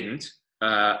 which I didn't,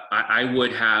 I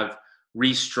would have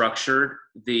restructured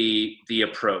the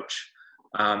approach,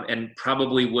 and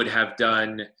probably would have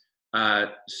done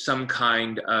some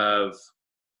kind of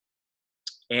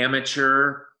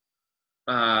amateur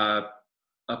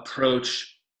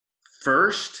approach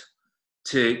first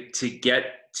to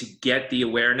get the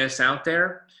awareness out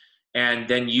there, and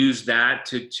then use that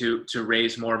to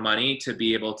raise more money to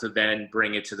be able to then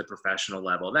bring it to the professional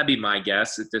level. That'd be my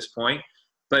guess at this point.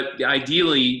 But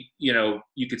ideally, you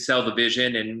could sell the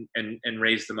vision and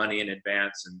raise the money in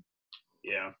advance. And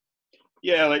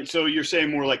yeah, like, so you're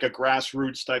saying more like a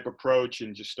grassroots type approach,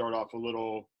 and just start off a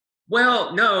little.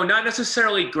 Well, no, not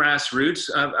necessarily grassroots.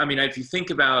 I mean, if you think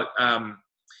about,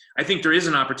 I think there is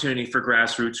an opportunity for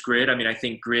grassroots grid. I mean, I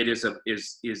think grid is a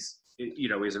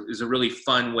really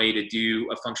fun way to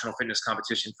do a functional fitness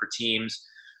competition for teams,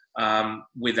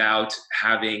 without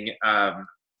having,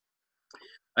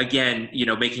 again,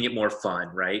 making it more fun,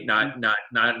 right? Not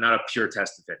a pure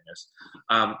test of fitness.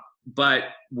 But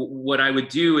what I would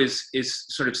do is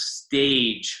sort of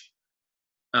stage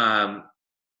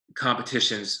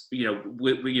competitions.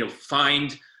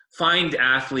 Find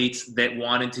athletes that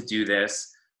wanted to do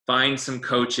this. Find some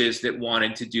coaches that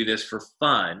wanted to do this for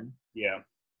fun. Yeah.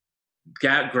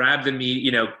 Grab the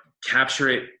media, capture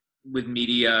it with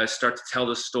media, start to tell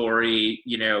the story,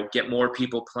 get more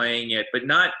people playing it, but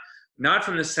not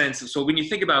from the sense of, so when you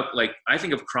think about, I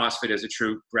think of CrossFit as a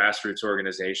true grassroots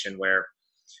organization where,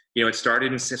 it started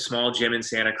in a small gym in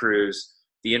Santa Cruz.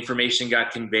 The information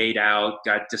got conveyed out,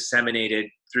 got disseminated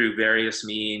through various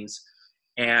means,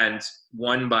 and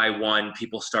one by one,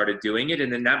 people started doing it. And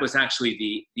then that was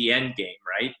actually the end game,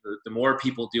 right? The more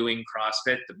people doing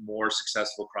CrossFit, the more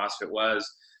successful CrossFit was.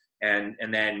 And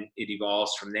then it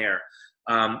evolves from there.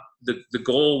 The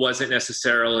goal wasn't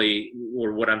necessarily,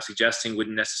 or what I'm suggesting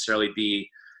wouldn't necessarily be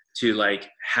to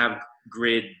have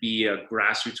Grid be a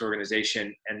grassroots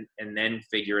organization and then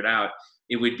figure it out.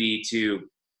 It would be to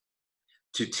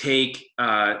take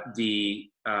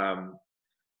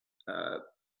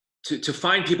to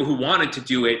find people who wanted to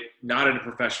do it, not at a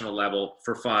professional level,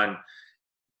 for fun,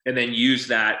 and then use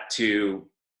that to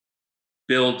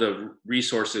build the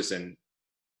resources and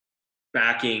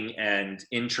backing and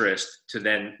interest to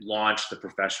then launch the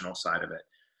professional side of it.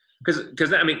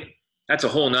 Because I mean, that's a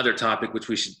whole nother topic, which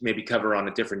we should maybe cover on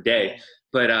a different day.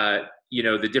 But,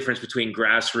 the difference between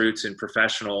grassroots and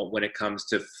professional when it comes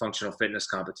to functional fitness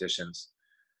competitions.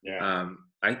 Yeah.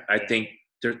 I think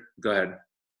go ahead.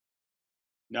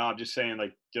 No, I'm just saying,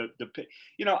 I'd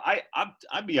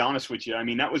be honest with you. I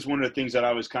mean, that was one of the things that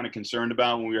I was kind of concerned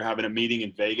about when we were having a meeting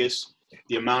in Vegas,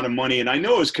 the amount of money. And I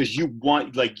know it's because you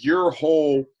want, your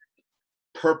whole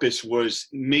purpose was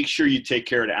make sure you take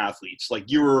care of the athletes.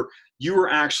 You were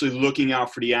actually looking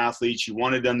out for the athletes. You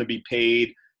wanted them to be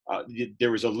paid.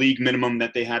 There was a league minimum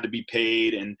that they had to be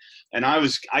paid. And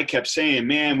I kept saying,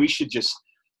 man, we should just,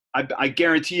 I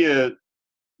guarantee you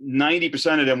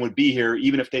 90% of them would be here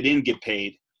even if they didn't get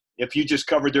paid, if you just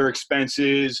covered their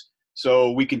expenses,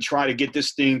 so we can try to get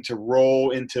this thing to roll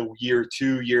into year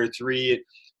 2, year 3.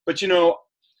 But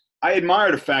I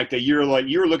admire the fact that you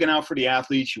were looking out for the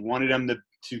athletes. You wanted them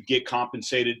to get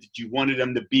compensated. You wanted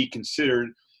them to be considered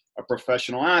a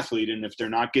professional athlete. And if they're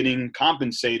not getting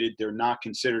compensated, they're not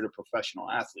considered a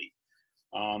professional athlete.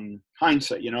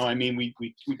 Hindsight, I mean, we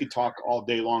could talk all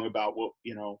day long about what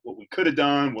we could have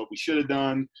done, what we should have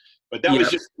done, but that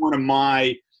was just one of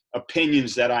my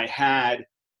opinions that I had.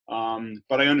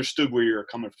 But I understood where you're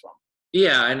coming from.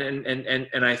 Yeah.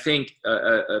 And I think,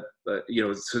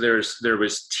 so there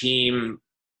was team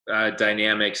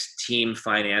dynamics, team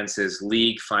finances,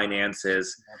 league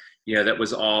finances, that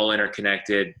was all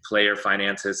interconnected, player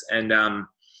finances. And,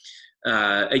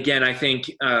 again, I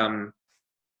think, I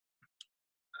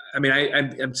mean,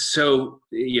 I'm so,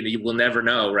 you will never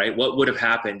know, right? What would have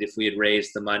happened if we had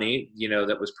raised the money,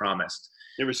 that was promised?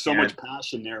 There was so much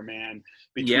passion there, man,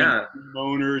 between Yeah. the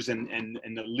owners and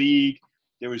the league.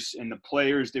 And the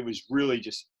players, there was really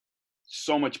just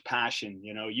so much passion.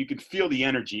 You could feel the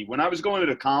energy. When I was going to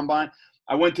the combine,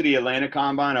 I went to the Atlanta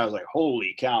combine. I was like,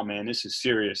 holy cow, man, this is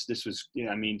serious. This was,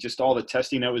 I mean, just all the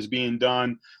testing that was being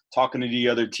done, talking to the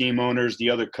other team owners, the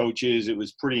other coaches, it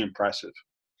was pretty impressive,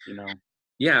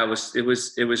 Yeah, it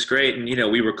was great. And,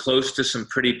 we were close to some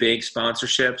pretty big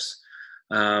sponsorships.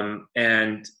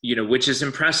 And, which is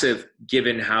impressive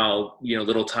given how,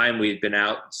 little time we'd been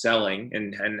out selling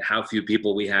and how few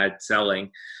people we had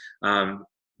selling. And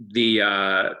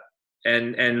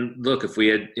look, if we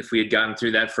had gotten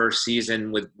through that first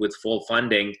season with full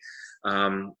funding,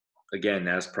 again,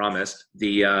 as promised,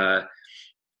 and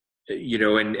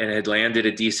had landed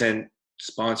a decent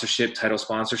title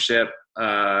sponsorship,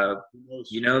 that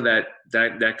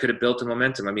could have built a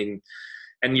momentum. I mean,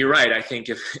 and you're right. I think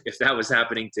if that was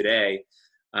happening today,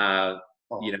 we'd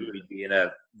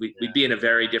be in a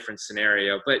very different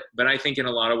scenario. But I think in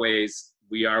a lot of ways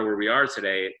we are where we are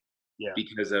today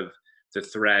because of the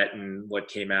threat and what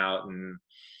came out, and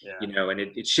and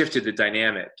it shifted the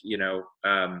dynamic.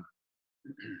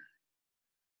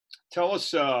 Tell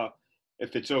us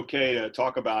if it's okay to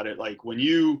talk about it. Like when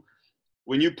you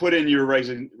put in your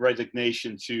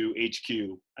resignation to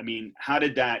HQ, I mean, how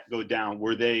did that go down?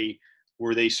 Were they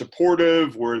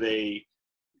supportive? Were they,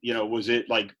 was it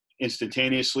like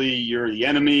instantaneously, you're the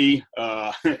enemy,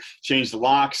 change the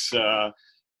locks?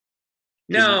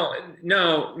 No,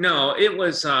 it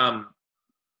was, let's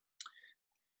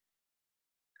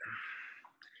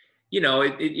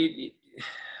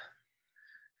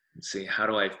see, how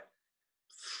do I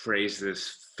phrase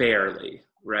this fairly,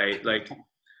 right? Like,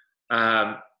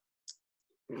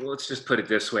 let's just put it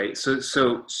this way. So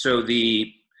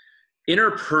the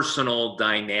interpersonal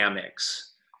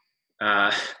dynamics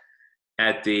at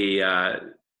the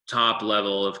top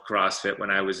level of CrossFit when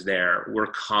I was there were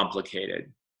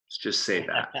complicated. Let's just say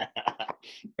that.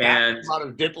 And that's about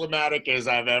as diplomatic as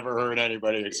I've ever heard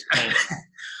anybody explain.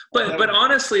 but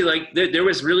honestly, like there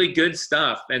was really good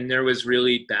stuff, and there was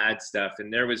really bad stuff,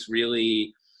 and there was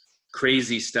really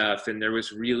crazy stuff, and there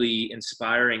was really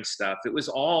inspiring stuff. It was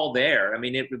all there. I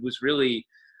mean, it was really,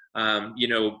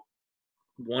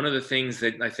 one of the things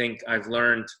that I think I've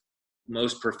learned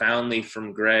most profoundly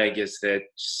from Greg is that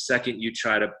second you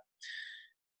try to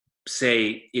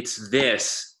say it's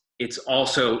this, it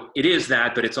is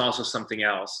that, but it's also something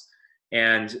else.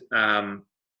 And,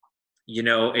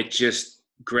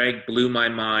 Greg blew my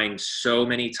mind so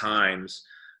many times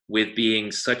with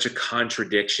being such a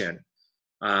contradiction,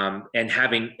 and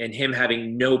him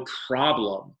having no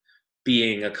problem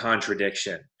being a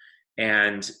contradiction.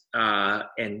 And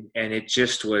it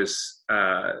just was,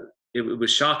 it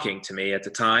was shocking to me at the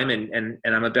time. And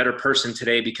I'm a better person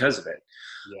today because of it.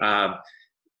 Yeah.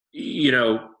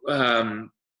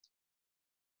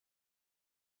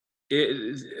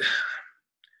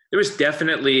 There was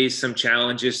definitely some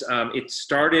challenges. It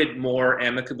started more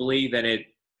amicably than it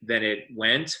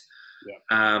went.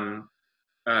 Yeah.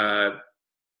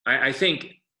 I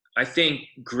think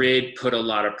Grid put a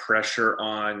lot of pressure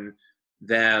on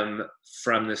them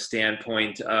from the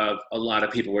standpoint of a lot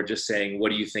of people were just saying, what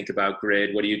do you think about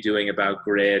Grid? What are you doing about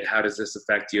Grid? How does this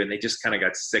affect you? And they just kind of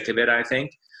got sick of it, I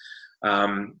think.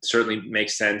 Certainly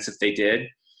makes sense if they did.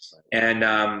 And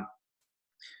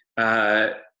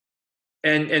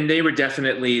they were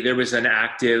definitely, there was an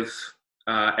active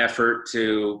effort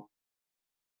to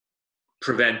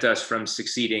prevent us from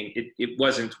succeeding. It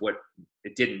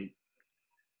didn't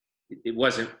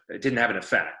have an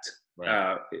effect.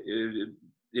 Right.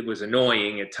 It was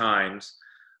annoying at times,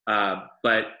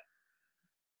 but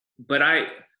I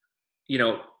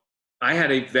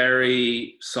had a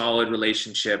very solid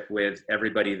relationship with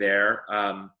everybody there.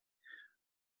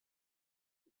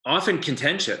 Often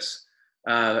contentious.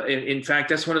 In fact,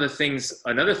 that's another thing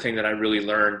that I really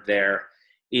learned there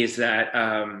is that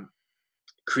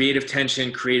creative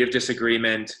tension, creative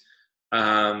disagreement,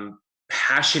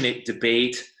 passionate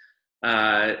debate,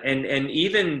 and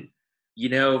even,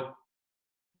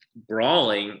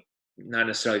 brawling, not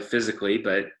necessarily physically,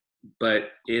 but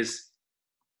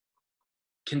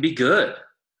can be good,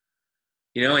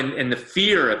 and the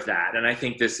fear of that. And I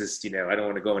think this is, I don't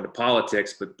want to go into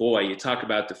politics, but boy, you talk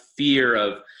about the fear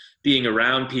of being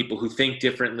around people who think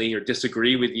differently or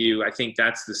disagree with you. I think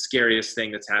that's the scariest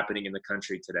thing that's happening in the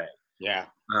country today. Yeah.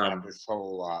 This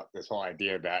whole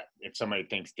idea that if somebody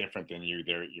thinks different than you,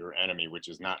 they're your enemy, which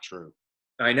is not true.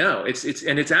 I know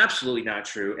and it's absolutely not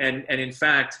true. And in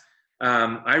fact,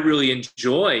 I really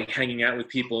enjoy hanging out with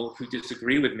people who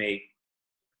disagree with me,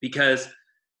 because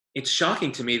it's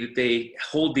shocking to me that they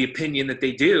hold the opinion that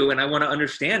they do, and I want to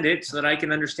understand it so that I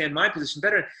can understand my position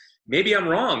better. Maybe I'm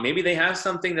wrong. Maybe they have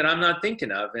something that I'm not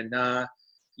thinking of, and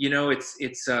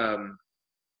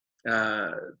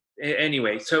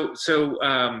anyway. So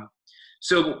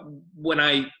when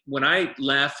I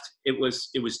left, it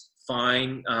was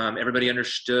fine. Everybody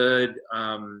understood.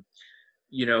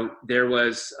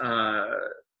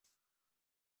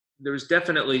 There was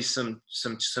definitely some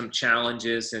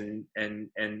challenges, and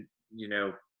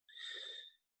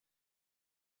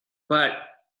but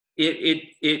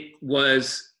it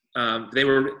was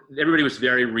everybody was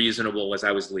very reasonable as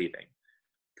I was leaving.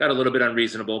 Got a little bit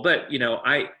unreasonable, but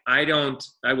I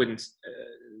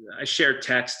share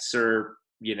texts or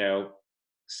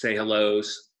say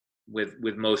hellos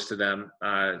with most of them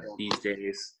these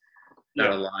days.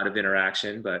 Not a lot of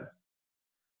interaction, but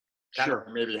sure.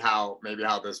 Maybe how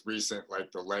this recent,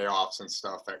 like the layoffs and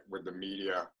stuff with the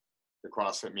media, the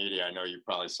CrossFit media. I know you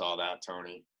probably saw that,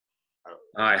 Tony.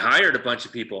 I hired a bunch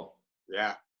of people.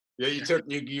 Yeah.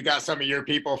 You got some of your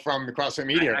people from the CrossFit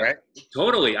media, right?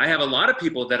 Totally. I have a lot of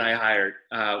people that I hired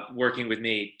working with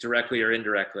me directly or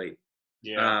indirectly.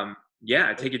 Yeah.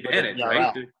 I take advantage,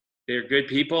 right? They're good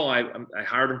people. I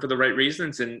hired them for the right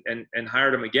reasons and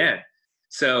hired them again.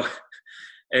 So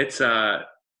it's no,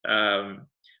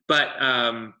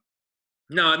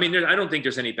 I mean, I don't think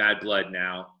there's any bad blood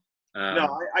now.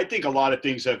 No, I think a lot of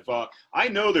things have. I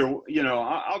know there.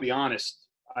 I'll be honest.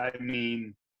 I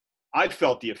mean, I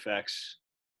felt the effects.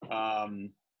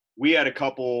 We had a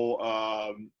couple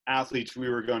athletes we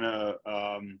were going to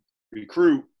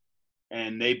recruit,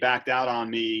 and they backed out on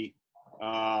me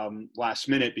last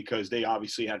minute because they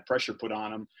obviously had pressure put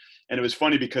on them. And it was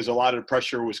funny because a lot of the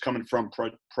pressure was coming from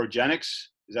Progenics.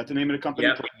 Is that the name of the company?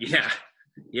 Yeah.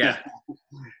 Yeah.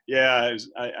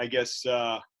 I guess,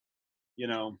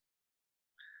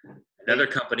 another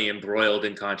company embroiled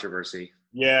in controversy.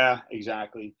 Yeah,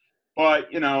 exactly. But,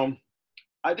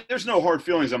 there's no hard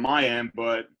feelings on my end,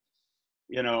 but,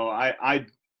 I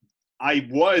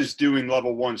was doing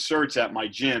level 1 certs at my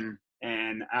gym.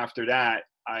 And after that,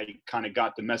 I kind of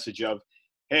got the message of,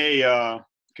 hey,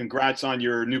 congrats on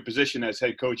your new position as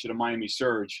head coach of the Miami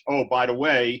Surge. Oh, by the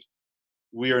way,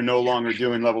 we are no longer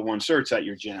doing level 1 certs at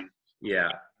your gym.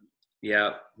 Yeah.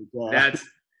 That's,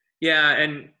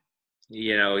 and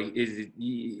you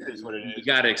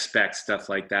got to expect stuff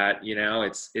like that.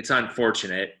 It's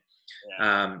unfortunate.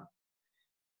 Yeah.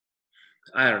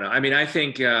 I don't know. I mean, I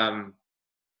think, the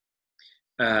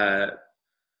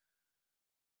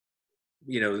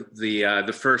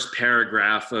first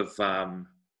paragraph of a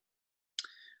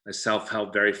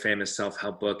very famous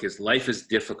self-help book is "Life is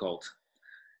difficult,"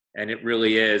 and it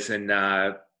really is. And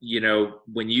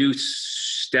when you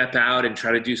step out and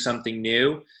try to do something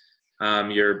new,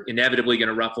 you're inevitably going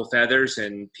to ruffle feathers,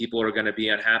 and people are going to be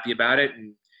unhappy about it.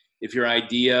 And if your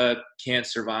idea can't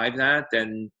survive that,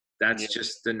 then that's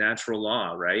just the natural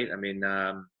law, right? I mean,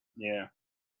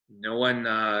 no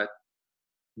one,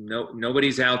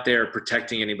 nobody's out there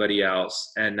protecting anybody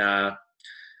else. And I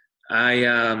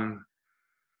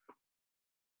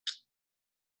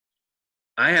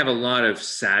have a lot of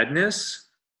sadness.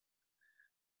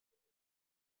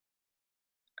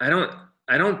 I don't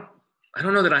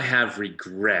know that I have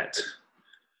regret,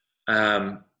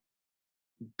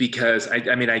 because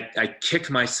I kick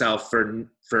myself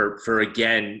for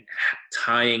again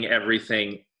tying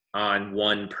everything on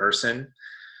one person's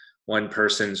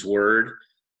word.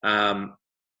 I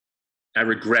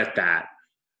regret that.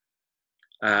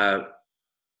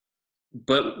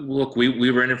 But look,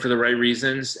 we were in it for the right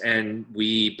reasons, and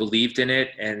we believed in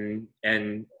it, and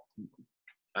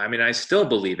I mean, I still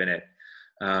believe in it.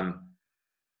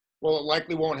 Well, it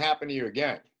likely won't happen to you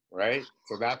again, right?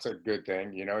 So that's a good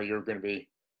thing. You're going to be,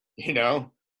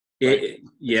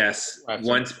 yes,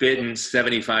 once bitten,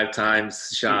 75 times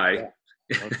shy.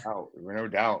 No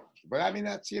doubt. But I mean,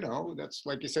 that's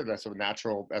like you said, that's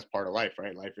part of life,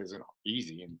 right? Life isn't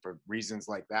easy, and for reasons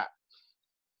like that,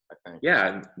 I think.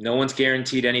 Yeah, no one's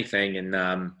guaranteed anything, and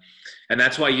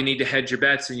that's why you need to hedge your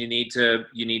bets, and you need to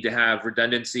have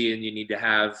redundancy, and you need to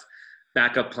have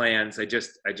backup plans. I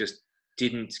just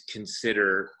didn't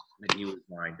consider that he was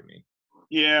lying to me.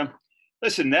 Yeah,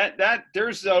 listen, that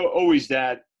there's always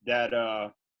that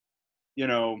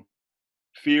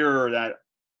fear that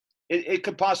it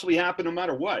could possibly happen no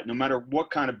matter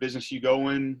what kind of business you go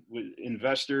in with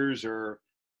investors, or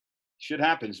shit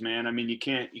happens, man. I mean, you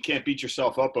can't beat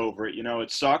yourself up over it.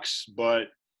 It sucks, but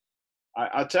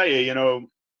I'll tell you,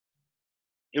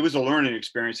 it was a learning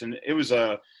experience, and it was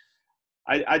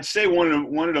I'd say one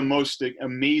of the most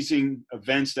amazing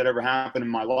events that ever happened in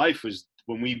my life was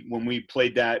when we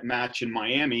played that match in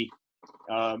Miami,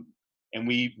 and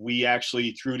we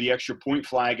actually threw the extra point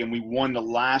flag and we won the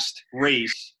last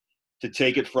race to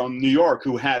take it from New York,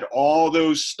 who had all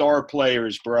those star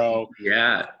players, bro.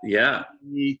 Yeah, yeah.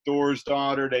 Thor's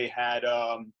daughter. They had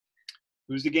who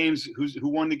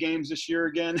won the games this year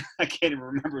again? I can't even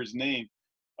remember his name.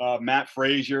 Matt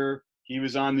Frazier. He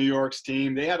was on New York's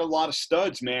team. They had a lot of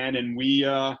studs, man, and we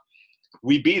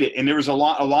beat it. And there was a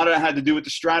lot of that had to do with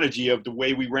the strategy of the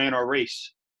way we ran our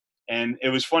race. And it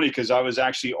was funny because I was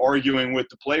actually arguing with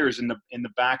the players in the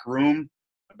back room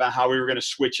about how we were going to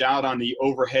switch out on the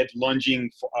overhead lunging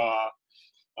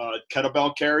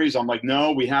kettlebell carries. I'm like,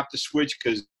 no, we have to switch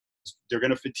because they're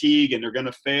going to fatigue and they're going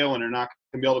to fail and they're not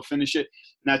going to be able to finish it.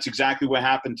 And that's exactly what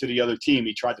happened to the other team.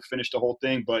 He tried to finish the whole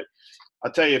thing, but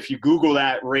I'll tell you, if you Google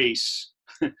that race,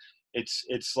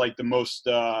 it's like the most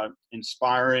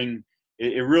inspiring.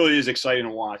 It really is exciting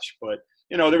to watch. But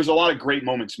there was a lot of great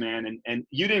moments, man. And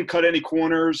you didn't cut any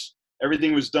corners.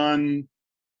 Everything was done,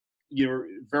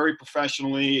 very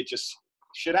professionally. It just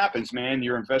shit happens, man.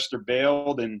 Your investor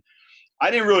bailed, and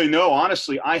I didn't really know.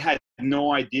 Honestly, I had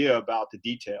no idea about the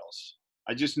details.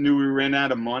 I just knew we ran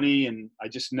out of money, and I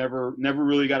just never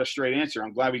really got a straight answer.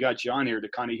 I'm glad we got you on here to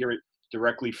kind of hear it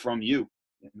directly from you.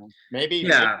 Maybe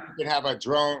we could have a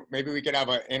drone. Maybe we could have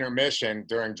an intermission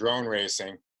during drone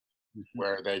racing,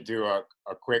 where they do a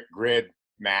quick grid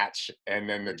match and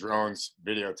then the drones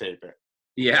videotape it.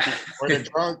 Yeah. Or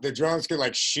the drones could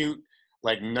like shoot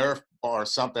like Nerf or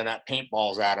something at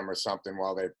paintballs at them or something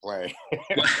while they play.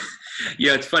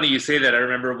 Yeah, it's funny you say that. I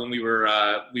remember when we were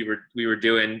trying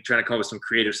to come up with some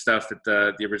creative stuff at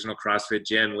the original CrossFit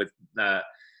gym with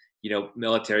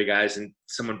military guys, and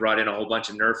someone brought in a whole bunch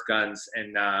of Nerf guns,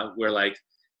 and we're like,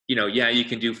 you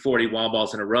can do 40 wall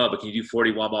balls in a row, but can you do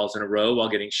 40 wall balls in a row while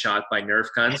getting shot by Nerf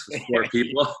guns with 4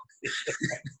 people?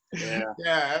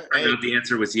 Yeah. The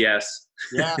answer was yes.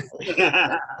 Yeah.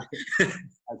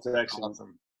 That's excellent.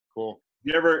 Awesome. Cool.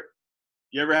 You ever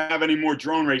have any more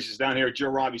drone races down here at Joe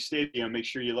Robbie Stadium? Make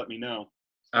sure you let me know.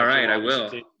 All right, I will.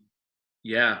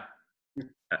 Yeah.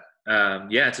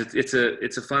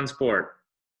 It's a fun sport.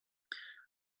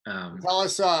 Tell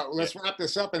us, let's wrap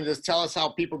this up and just tell us how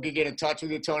people can get in touch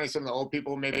with you, Tony. Some of the old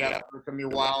people maybe haven't heard from you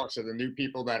a while, so the new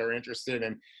people that are interested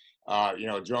in,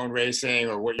 drone racing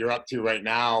or what you're up to right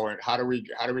now, and how do we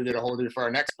get a hold of you for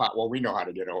our next pot? Well, we know how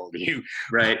to get a hold of you.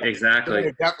 Right, exactly.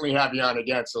 We'll definitely have you on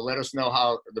again. So let us know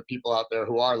how the people out there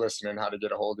who are listening, how to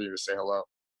get a hold of you to say hello.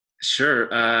 Sure.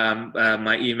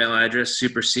 My email address,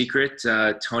 super secret,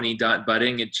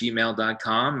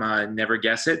 tony.budding@gmail.com. Never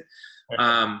guess it.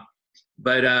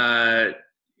 But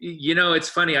it's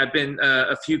funny. I've been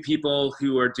a few people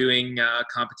who are doing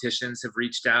competitions have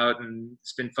reached out, and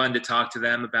it's been fun to talk to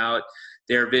them about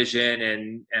their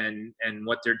vision and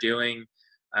what they're doing.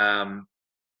 The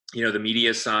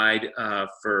media side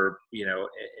for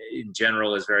in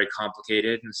general is very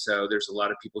complicated, and so there's a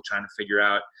lot of people trying to figure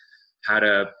out how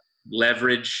to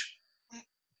leverage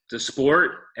the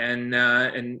sport and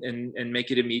make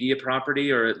it a media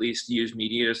property, or at least use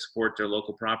media to support their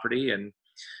local property. And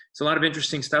it's a lot of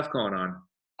interesting stuff going on.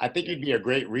 I think you'd be a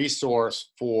great resource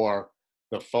for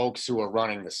the folks who are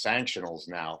running the sanctionals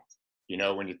now.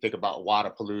 When you think about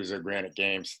Wodapalooza, Granite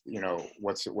Games,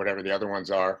 whatever the other ones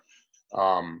are,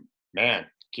 man,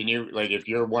 can you, like, if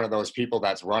you're one of those people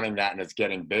that's running that and it's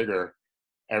getting bigger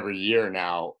every year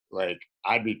now, like,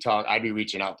 I'd be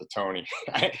reaching out to Tony.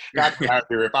 That's what I'd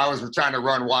do. If I was trying to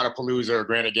run Wodapalooza or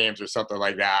Granite Games or something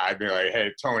like that, I'd be like,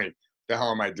 hey, Tony, what the hell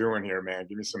am I doing here, man?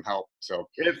 Give me some help. So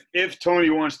if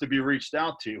Tony wants to be reached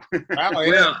out to.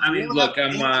 Well, I mean, look, I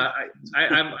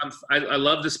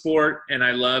love the sport, and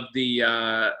I love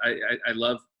I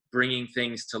love bringing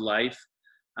things to life.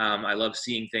 I love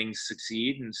seeing things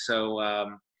succeed. And so,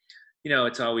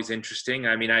 it's always interesting.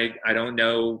 I mean, I don't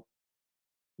know,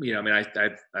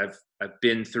 I've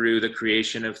been through the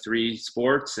creation of 3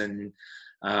 sports, and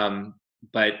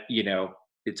but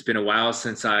it's been a while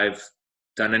since I've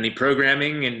done any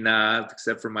programming, and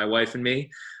except for my wife and me.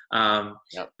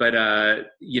 Yep. But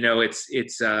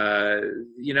it's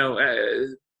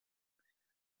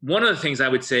one of the things I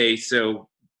would say. So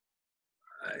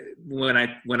when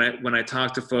I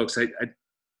talk to folks,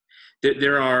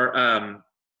 there are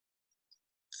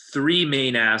 3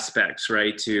 main aspects,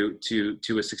 right, to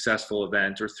a successful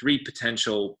event, or 3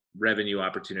 potential revenue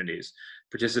opportunities: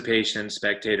 participation,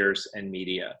 spectators, and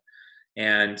media.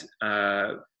 And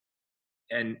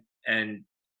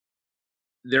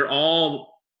they're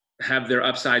all have their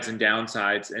upsides and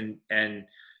downsides, and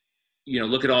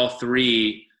look at all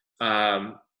three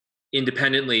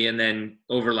independently and then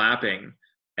overlapping.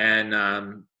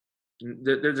 And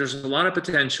there's a lot of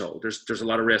potential. There's a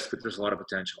lot of risk, but there's a lot of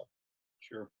potential.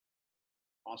 Sure.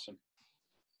 Awesome.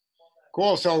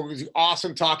 Cool. So it was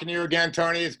awesome talking to you again,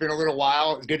 Tony. It's been a little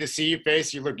while. It's good to see your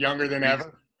face. You look younger than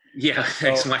ever. Yeah,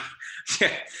 thanks, Mike.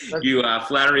 You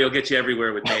flattery will get you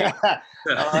everywhere with me. All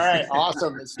right,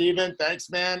 awesome. Steven, thanks,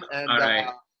 man. And all right.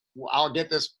 I'll get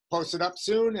this posted up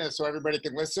soon so everybody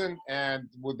can listen, and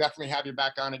we'll definitely have you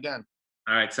back on again.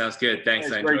 All right, sounds good. Thanks.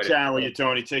 It's great chatting with you,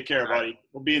 Tony. Take care, buddy.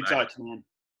 We'll be in touch, man.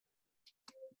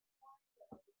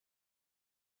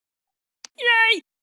 Yay!